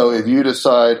 So if you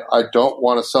decide, I don't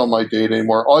want to sell my data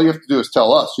anymore, all you have to do is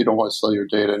tell us you don't want to sell your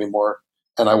data anymore,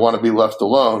 and I want to be left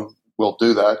alone. We'll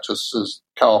do that, just as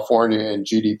California and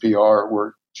GDPR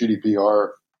were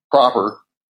GDPR proper.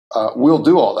 We'll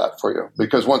do all that for you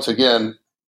because, once again,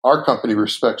 our company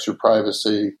respects your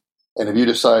privacy. And if you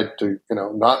decide to,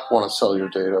 not want to sell your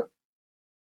data,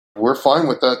 we're fine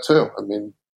with that too. I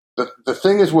mean, the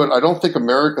thing is, what I don't think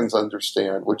Americans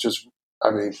understand, which is,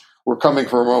 we're coming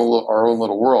from our own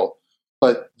little world,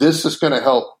 but this is going to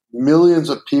help millions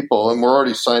of people, and we're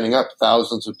already signing up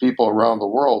thousands of people around the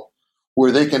world,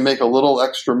 where they can make a little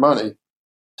extra money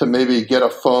to maybe get a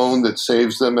phone that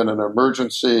saves them in an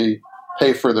emergency,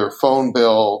 pay for their phone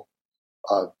bill,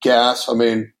 gas.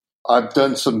 I've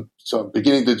done some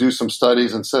beginning to do some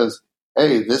studies and says,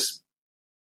 hey, this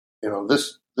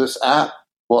app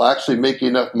will actually make you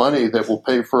enough money that will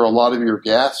pay for a lot of your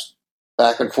gas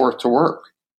back and forth to work.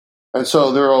 And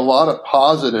so there are a lot of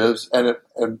positives. And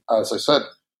as I said,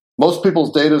 most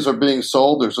people's data are being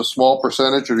sold. There's a small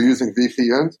percentage that are using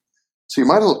VPNs. So you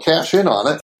might as well cash in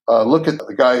on it. Look at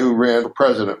the guy who ran for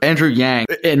president, Andrew Yang,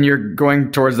 and you're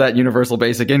going towards that universal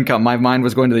basic income. My mind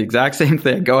was going to the exact same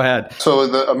thing. Go ahead. So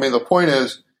the point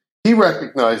is, he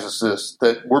recognizes this,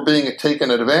 that we're being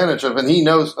taken advantage of, and he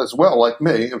knows as well, like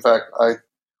me. In fact,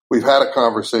 we've had a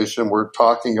conversation. We're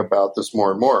talking about this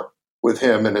more and more with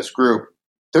him and his group.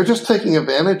 They're just taking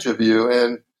advantage of you,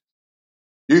 and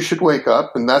you should wake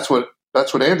up. And that's what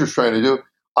Andrew's trying to do.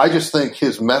 I just think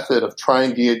his method of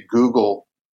trying to get Google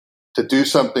to do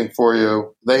something for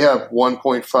you, they have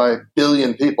 1.5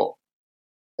 billion people.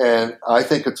 And I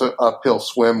think it's an uphill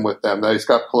swim with them. Now, he's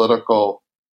got political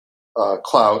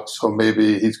clout, so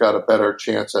maybe he's got a better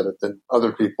chance at it than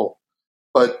other people.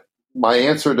 But my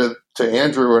answer to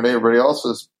Andrew and anybody else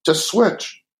is just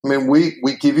switch.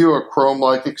 We give you a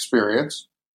Chrome-like experience.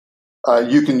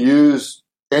 You can use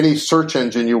any search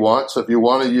engine you want. So if you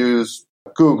want to use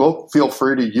Google, feel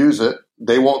free to use it.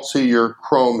 They won't see your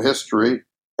Chrome history,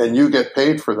 and you get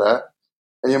paid for that.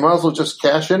 And you might as well just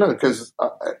cash in on it because,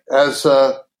 as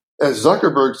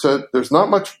Zuckerberg said, there's not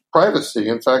much privacy.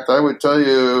 In fact, I would tell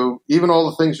you, even all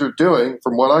the things you're doing,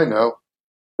 from what I know,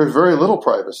 there's very little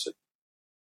privacy.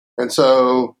 And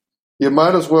so you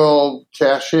might as well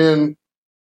cash in,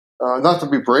 not to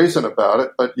be brazen about it,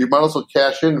 but you might as well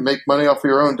cash in and make money off of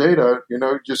your own data.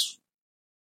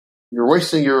 You're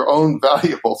wasting your own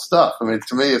valuable stuff.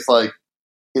 To me, it's like,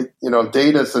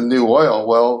 data is the new oil.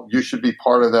 Well, you should be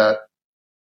part of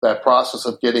that process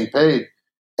of getting paid.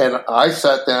 And I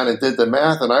sat down and did the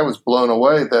math, and I was blown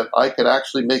away that I could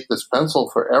actually make this pencil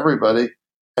for everybody,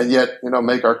 and yet,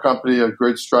 make our company a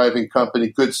good, striving company,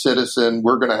 good citizen.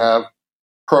 We're going to have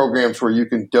programs where you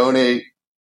can donate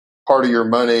part of your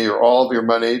money or all of your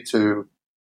money to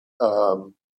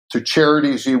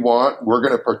charities you want. We're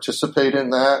going to participate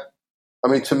in that.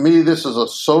 To me, this is a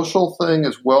social thing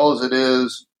as well as it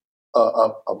is a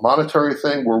monetary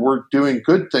thing where we're doing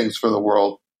good things for the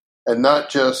world and not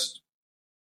just,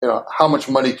 how much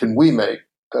money can we make?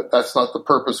 That's not the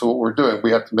purpose of what we're doing.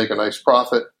 We have to make a nice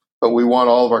profit, but we want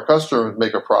all of our customers to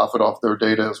make a profit off their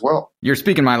data as well. You're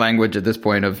speaking my language at this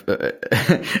point of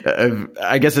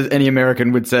I guess as any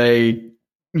American would say,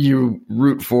 you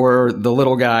root for the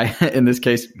little guy, in this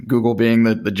case, Google being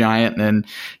the giant, and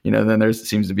then there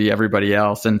seems to be everybody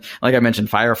else. And like I mentioned,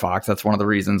 Firefox, that's one of the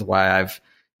reasons why I've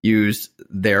used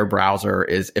their browser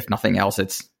is, if nothing else,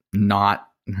 it's not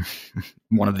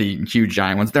one of the huge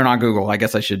giant ones. They're not Google, I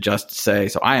guess I should just say.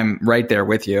 So I am right there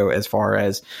with you as far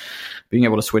as being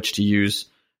able to switch to use,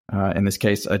 in this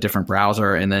case, a different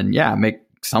browser, and then, make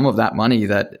some of that money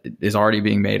that is already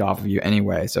being made off of you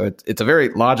anyway. So it's a very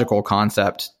logical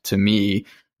concept to me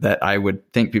that I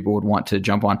would think people would want to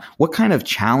jump on. What kind of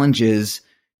challenges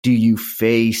do you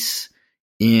face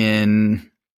in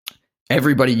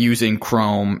everybody using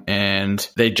Chrome and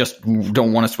they just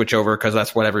don't want to switch over because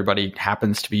that's what everybody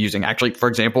happens to be using? Actually, for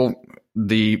example,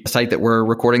 the site that we're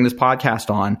recording this podcast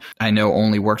on, I know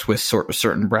only works with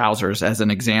certain browsers as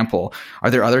an example. Are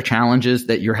there other challenges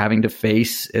that you're having to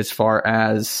face as far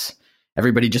as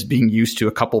everybody just being used to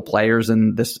a couple players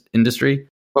in this industry?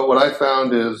 But what I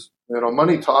found is,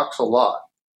 money talks a lot.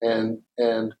 And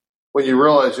when you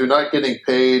realize you're not getting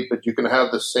paid, but you can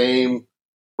have the same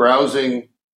browsing,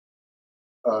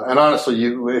 and honestly,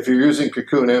 if you're using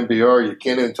Cocoon MBR, you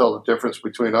can't even tell the difference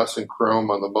between us and Chrome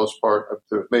on the most part.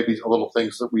 There may be little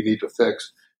things that we need to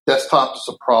fix. Desktop is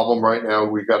a problem right now.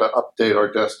 We got to update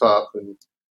our desktop, and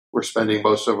we're spending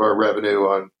most of our revenue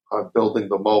on building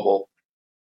the mobile.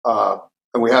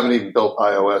 And we haven't even built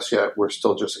iOS yet. We're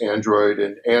still just Android.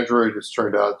 And Android has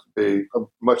turned out to be a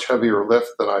much heavier lift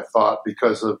than I thought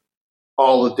because of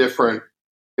all the different,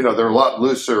 they're a lot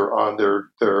looser on their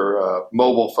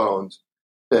mobile phones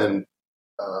than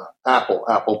Apple.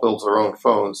 Apple builds their own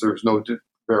phones. There's no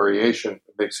variation.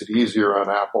 It makes it easier on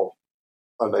Apple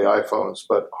on the iPhones,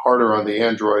 but harder on the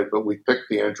Android. But we picked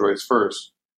the Androids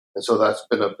first. And so that's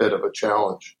been a bit of a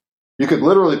challenge. You could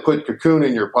literally put Cocoon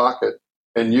in your pocket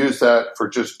and use that for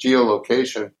just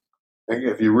geolocation. And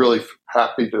if you're really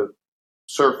happy to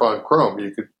surf on Chrome,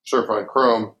 you could surf on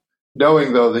Chrome,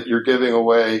 knowing, though, that you're giving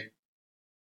away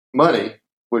money,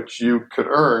 which you could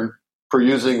earn for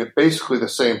using basically the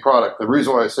same product. The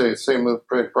reason why I say it's the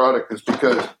same product is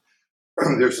because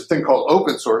there's a thing called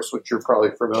open source, which you're probably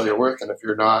familiar with. And if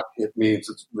you're not, it means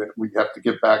we have to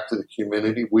give back to the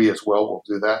community. We as well will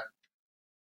do that.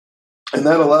 And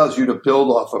that allows you to build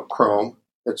off of Chrome.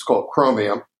 It's called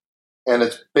Chromium. And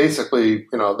it's basically,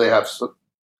 they have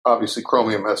obviously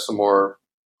Chromium has some more,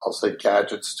 I'll say,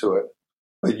 gadgets to it.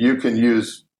 But you can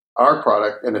use our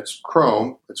product, and it's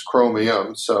Chrome. It's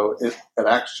Chromium. So it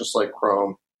acts just like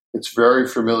Chrome. It's very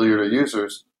familiar to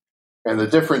users. And the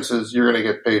difference is you're going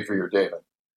to get paid for your data.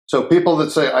 So people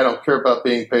that say, I don't care about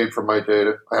being paid for my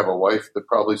data, I have a wife that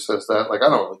probably says that, I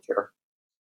don't really care.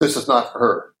 This is not for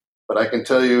her. But I can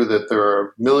tell you that there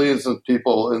are millions of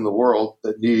people in the world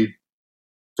that need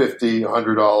 $50,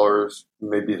 $100,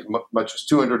 maybe as much as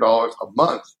 $200 a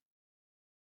month,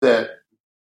 that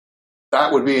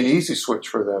would be an easy switch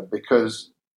for them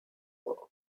because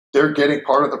they're getting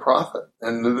part of the profit.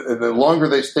 And the longer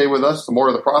they stay with us, the more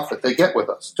of the profit they get with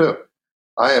us, too.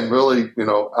 I am really,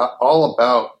 all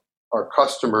about our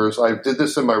customers. I did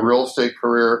this in my real estate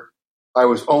career. I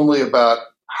was only about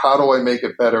how do I make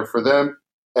it better for them?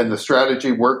 And the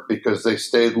strategy worked because they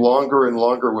stayed longer and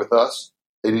longer with us.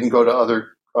 They didn't go to other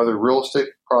real estate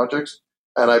projects.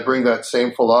 And I bring that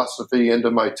same philosophy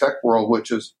into my tech world, which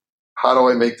is how do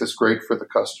I make this great for the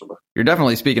customer? You're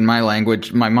definitely speaking my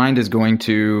language. My mind is going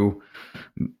to,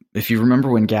 if you remember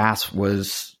when gas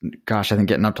was, I think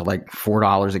getting up to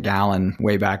 $4 a gallon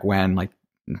way back when,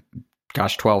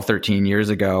 12, 13 years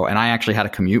ago. And I actually had a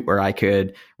commute where I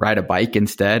could ride a bike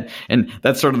instead. And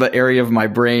that's sort of the area of my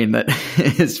brain that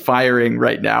is firing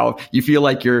right now. You feel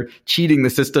like you're cheating the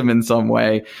system in some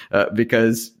way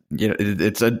because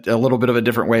it's a little bit of a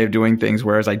different way of doing things.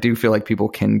 Whereas I do feel like people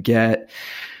can get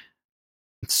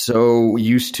so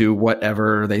used to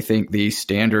whatever they think the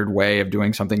standard way of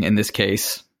doing something, in this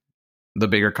case, the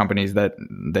bigger companies, that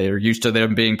they're used to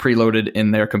them being preloaded in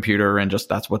their computer and just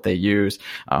that's what they use.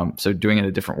 So doing it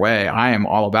a different way, I am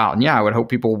all about. And I would hope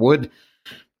people would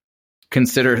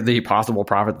consider the possible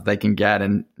profit that they can get.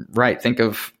 And think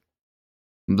of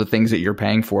the things that you're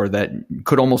paying for that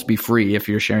could almost be free if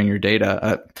you're sharing your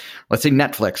data. Let's say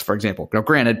Netflix, for example.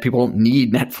 Granted, people don't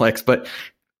need Netflix, but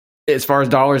as far as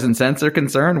dollars and cents are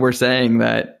concerned, we're saying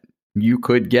that you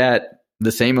could get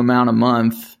the same amount a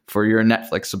month for your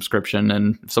Netflix subscription,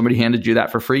 and if somebody handed you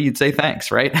that for free, you'd say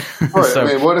thanks, right? Right.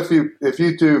 So, what if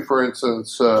you do, for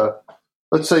instance,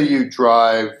 let's say you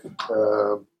drive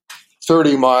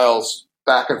 30 miles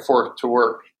back and forth to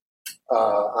work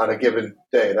on a given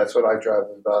day. That's what I drive,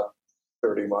 about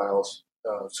 30 miles.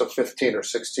 So 15 or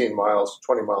 16 miles,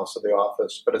 20 miles to the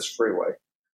office, but it's freeway.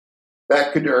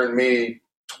 That could earn me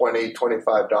 $20,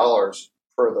 $25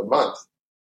 for the month.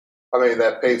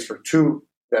 That pays for 2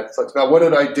 Netflix. Now, what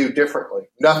did I do differently?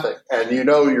 Nothing. And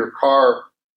your car,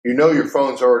 your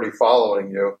phone's already following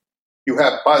you. You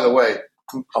have, by the way,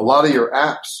 a lot of your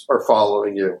apps are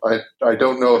following you. I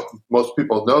don't know if most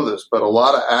people know this, but a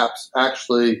lot of apps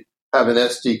actually have an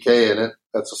SDK in it.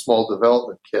 That's a small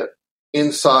development kit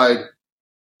inside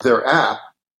their app,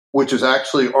 which is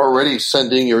actually already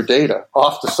sending your data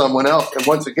off to someone else. And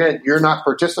once again, you're not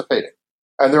participating.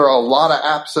 And there are a lot of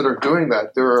apps that are doing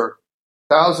that. There are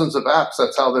thousands of apps.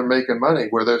 That's how they're making money.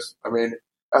 Where there's,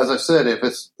 as I said, if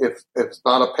it's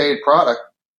not a paid product,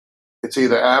 it's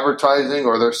either advertising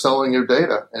or they're selling your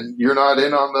data, and you're not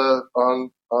in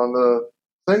on the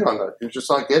thing on that. You're just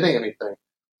not getting anything.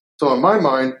 So in my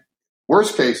mind,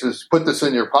 worst case is put this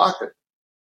in your pocket.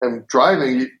 And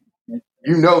driving,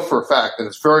 you know for a fact, and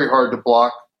it's very hard to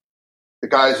block the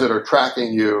guys that are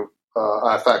tracking you.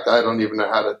 In fact, I don't even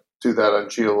know how to do that on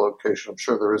geolocation. I'm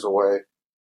sure there is a way,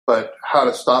 but how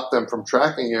to stop them from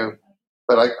tracking you.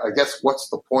 But I guess what's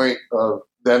the point of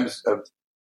them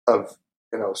of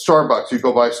Starbucks? You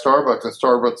go by Starbucks and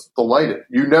Starbucks delighted.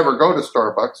 You never go to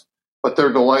Starbucks, but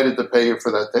they're delighted to pay you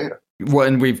for that data. Well,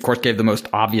 and we of course gave the most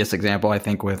obvious example, I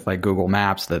think, with like Google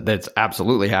Maps, that's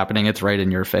absolutely happening. It's right in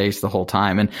your face the whole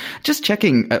time. And just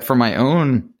checking for my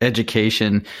own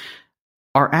education,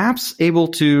 are apps able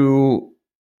to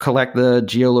collect the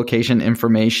geolocation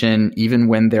information even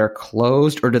when they're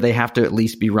closed, or do they have to at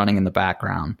least be running in the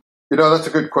background? That's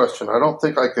a good question. I don't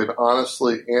think I could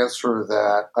honestly answer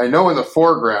that. I know in the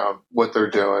foreground what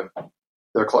they're doing.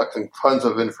 They're collecting tons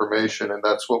of information, and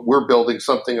that's what we're building,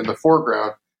 something in the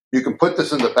foreground. You can put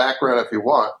this in the background if you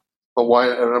want, but why?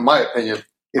 And in my opinion,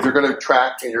 if you're going to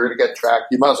track and you're going to get tracked,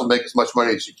 you might as well make as much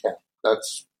money as you can.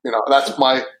 That's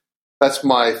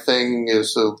my thing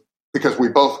is because we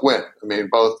both win. I mean,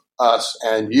 both us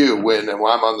and you win, and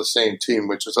I'm on the same team,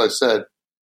 which, as I said,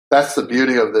 that's the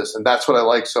beauty of this, and that's what I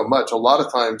like so much. A lot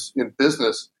of times in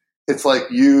business, it's like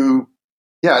you're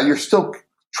still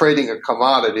trading a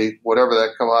commodity, whatever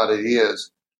that commodity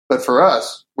is. But for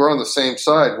us, we're on the same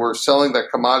side. We're selling that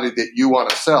commodity that you want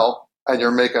to sell, and you're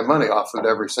making money off it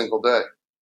every single day.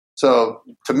 So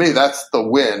to me, that's the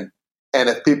win. And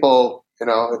if people,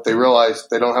 if they realize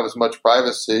they don't have as much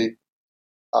privacy,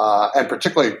 and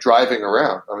particularly driving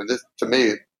around, I mean, to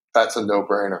me, that's a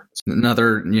no-brainer.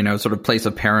 Another, sort of place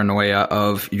of paranoia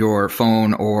of your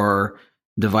phone or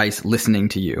device listening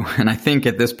to you. And I think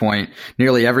at this point,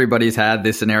 nearly everybody's had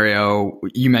this scenario.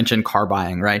 You mentioned car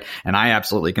buying, right? And I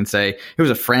absolutely can say it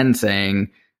was a friend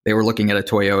saying they were looking at a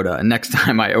Toyota. And next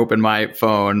time I open my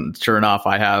phone, sure enough,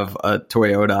 I have a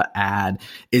Toyota ad.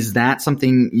 Is that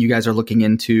something you guys are looking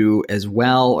into as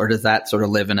well? Or does that sort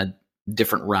of live in a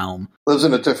different realm? Lives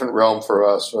in a different realm for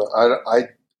us.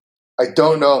 I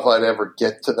don't know if I'd ever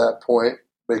get to that point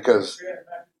because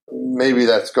maybe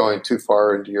that's going too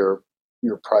far into your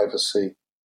privacy.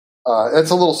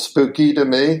 It's a little spooky to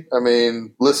me. I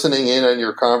mean, listening in on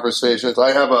your conversations.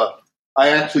 I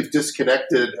actually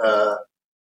disconnected,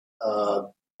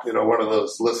 one of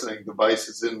those listening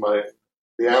devices in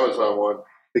the Amazon one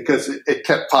because it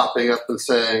kept popping up and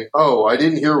saying, "Oh, I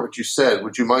didn't hear what you said.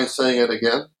 Would you mind saying it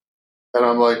again?" And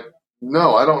I'm like,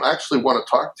 "No, I don't actually want to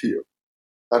talk to you.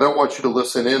 I don't want you to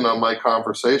listen in on my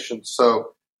conversation."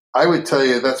 So I would tell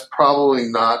you that's probably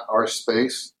not our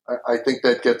space. I think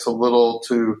that gets a little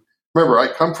too. Remember, I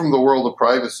come from the world of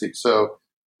privacy. So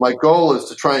my goal is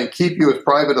to try and keep you as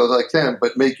private as I can,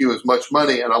 but make you as much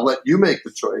money, and I'll let you make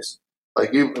the choice.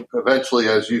 Like you eventually,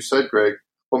 as you said, Greg,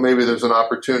 well, maybe there's an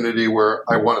opportunity where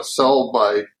I want to sell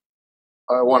my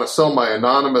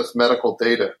anonymous medical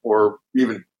data, or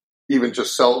even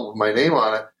just sell it with my name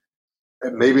on it.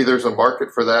 And maybe there's a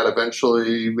market for that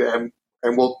eventually, and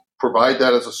we'll provide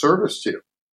that as a service to you.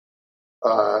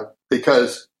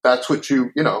 Because that's what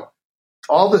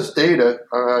all this data,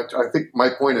 I think my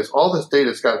point is all this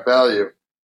data's got value,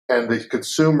 and the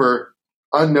consumer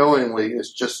unknowingly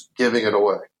is just giving it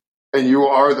away. And you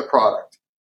are the product.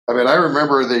 I mean, I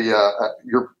remember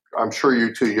I'm sure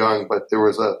you're too young, but there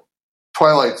was a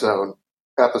Twilight Zone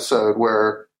episode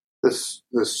where this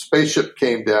spaceship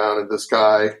came down and this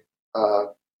guy,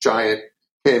 giant,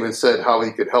 came and said how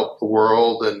he could help the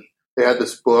world, and they had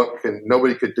this book and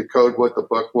nobody could decode what the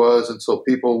book was, and so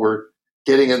people were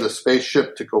getting in the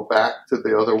spaceship to go back to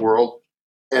the other world,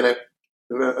 and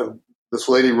this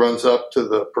lady runs up to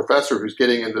the professor who's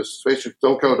getting in the spaceship,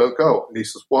 don't go, and he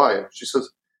says, why? And she says,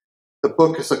 the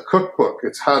book is a cookbook.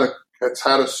 It's how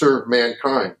to serve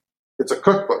mankind. It's a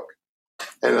cookbook,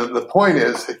 and the point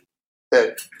is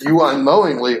that you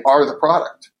unknowingly are the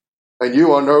product, and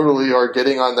you unknowingly are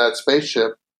getting on that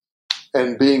spaceship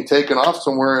and being taken off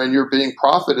somewhere, and you're being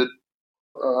profited.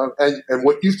 And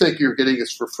what you think you're getting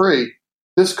is for free.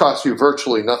 This costs you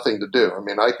virtually nothing to do. I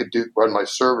mean, I could run my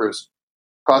servers,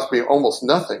 cost me almost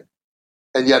nothing.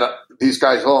 And yet these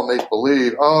guys all make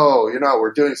believe,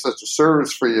 we're doing such a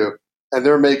service for you. And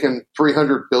they're making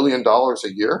 $300 billion a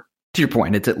year. To your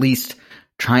point, it's at least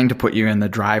trying to put you in the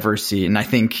driver's seat. And I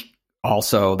think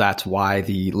also that's why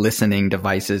the listening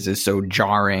devices is so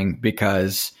jarring,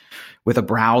 because with a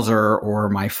browser or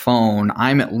my phone,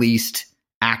 I'm at least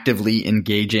actively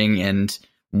engaging and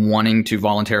wanting to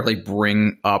voluntarily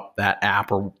bring up that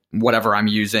app or whatever I'm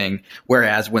using.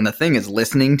 Whereas when the thing is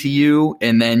listening to you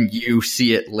and then you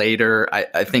see it later,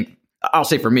 I think I'll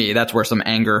say for me, that's where some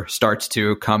anger starts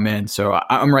to come in. So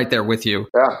I'm right there with you.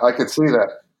 Yeah, I could see that.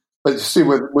 But you see,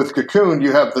 with Cocoon,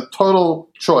 you have the total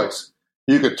choice.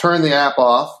 You could turn the app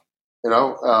off, and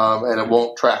it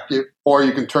won't track you, or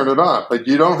you can turn it on. But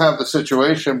you don't have the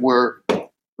situation where,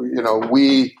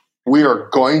 we are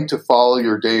going to follow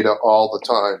your data all the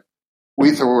time,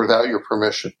 with or without your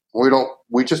permission.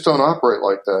 We just don't operate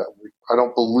like that. I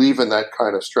don't believe in that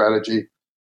kind of strategy.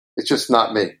 It's just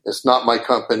not me. It's not my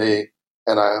company.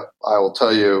 And I will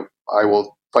tell you, I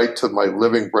will fight to my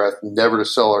living breath never to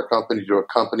sell our company to a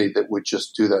company that would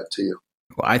just do that to you.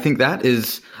 Well, I think that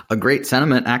is a great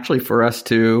sentiment actually for us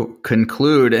to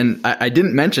conclude. And I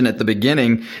didn't mention at the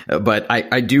beginning, but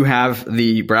I do have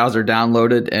the browser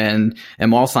downloaded and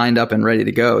am all signed up and ready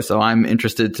to go. So I'm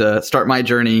interested to start my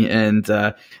journey and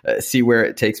see where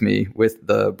it takes me with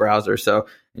the browser. So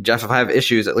Jeff, if I have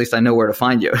issues, at least I know where to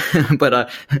find you.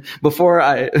 But before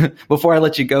I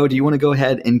let you go, do you want to go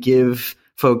ahead and give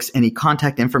folks any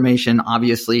contact information?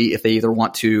 Obviously, if they either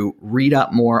want to read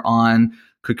up more on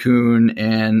Cocoon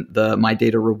and the My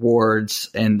Data rewards,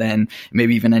 and then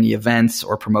maybe even any events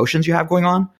or promotions you have going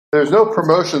on? There's no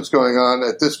promotions going on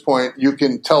at this point. You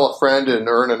can tell a friend and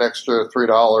earn an extra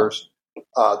 $3.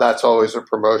 That's always a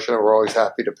promotion. We're always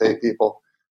happy to pay people.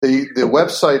 The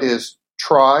website is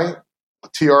Try,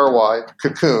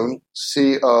 Cocoon,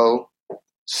 COCOON.com.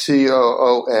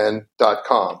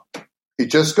 If you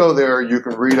just go there, you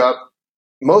can read up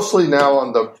mostly now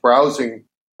on the browsing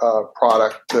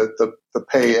product, the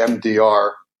pay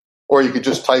MDR, or you could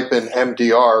just type in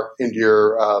MDR into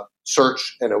your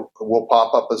search and it will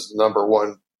pop up as the number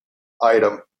one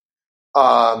item.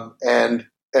 And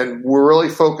we're really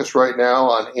focused right now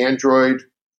on Android,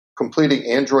 completing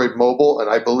Android mobile, and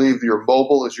I believe your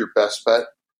mobile is your best bet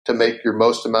to make your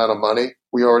most amount of money.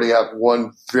 We already have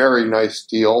one very nice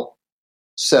deal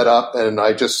set up, and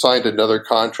I just signed another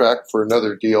contract for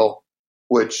another deal,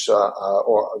 which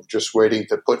or I'm just waiting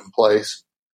to put in place.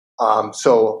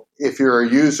 So if you're a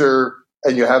user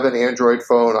and you have an Android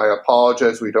phone, I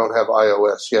apologize, we don't have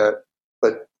iOS yet,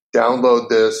 but download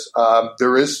this.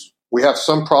 We have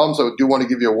some problems. I do want to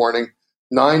give you a warning.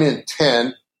 9 and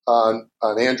 10 on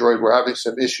Android, we're having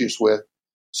some issues with.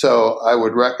 So I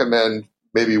would recommend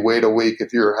maybe wait a week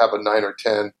if you have a 9 or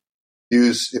 10.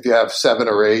 If you have 7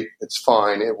 or 8, it's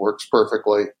fine. It works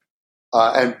perfectly.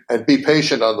 And be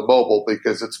patient on the mobile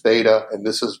because it's beta and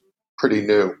this is pretty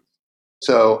new.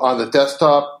 So on the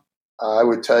desktop, I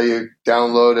would tell you,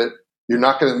 download it. You're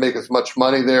not going to make as much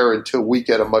money there until we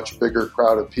get a much bigger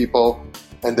crowd of people,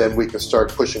 and then we can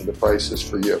start pushing the prices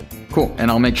for you. Cool.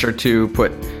 And I'll make sure to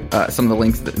put some of the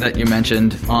links that you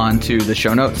mentioned onto the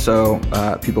show notes so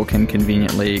people can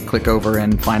conveniently click over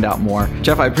and find out more.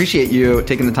 Jeff, I appreciate you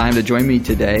taking the time to join me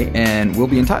today, and we'll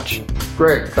be in touch.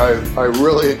 Great. I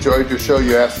really enjoyed your show.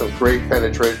 You asked some great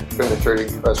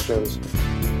penetrating questions,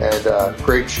 and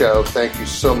great show. Thank you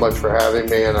so much for having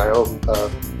me, and I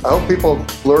hope people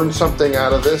learned something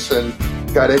out of this and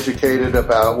got educated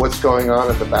about what's going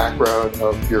on in the background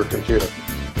of your computer.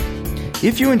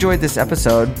 If you enjoyed this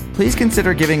episode, please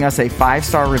consider giving us a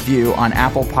 5-star review on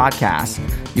Apple Podcasts.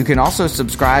 You can also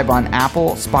subscribe on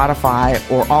Apple, Spotify,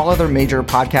 or all other major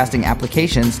podcasting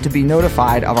applications to be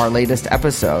notified of our latest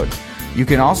episode. You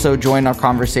can also join our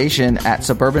conversation at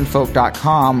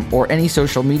suburbanfolk.com or any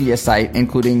social media site,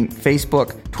 including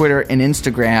Facebook, Twitter, and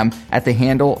Instagram at the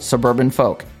handle Suburban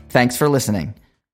Folk. Thanks for listening.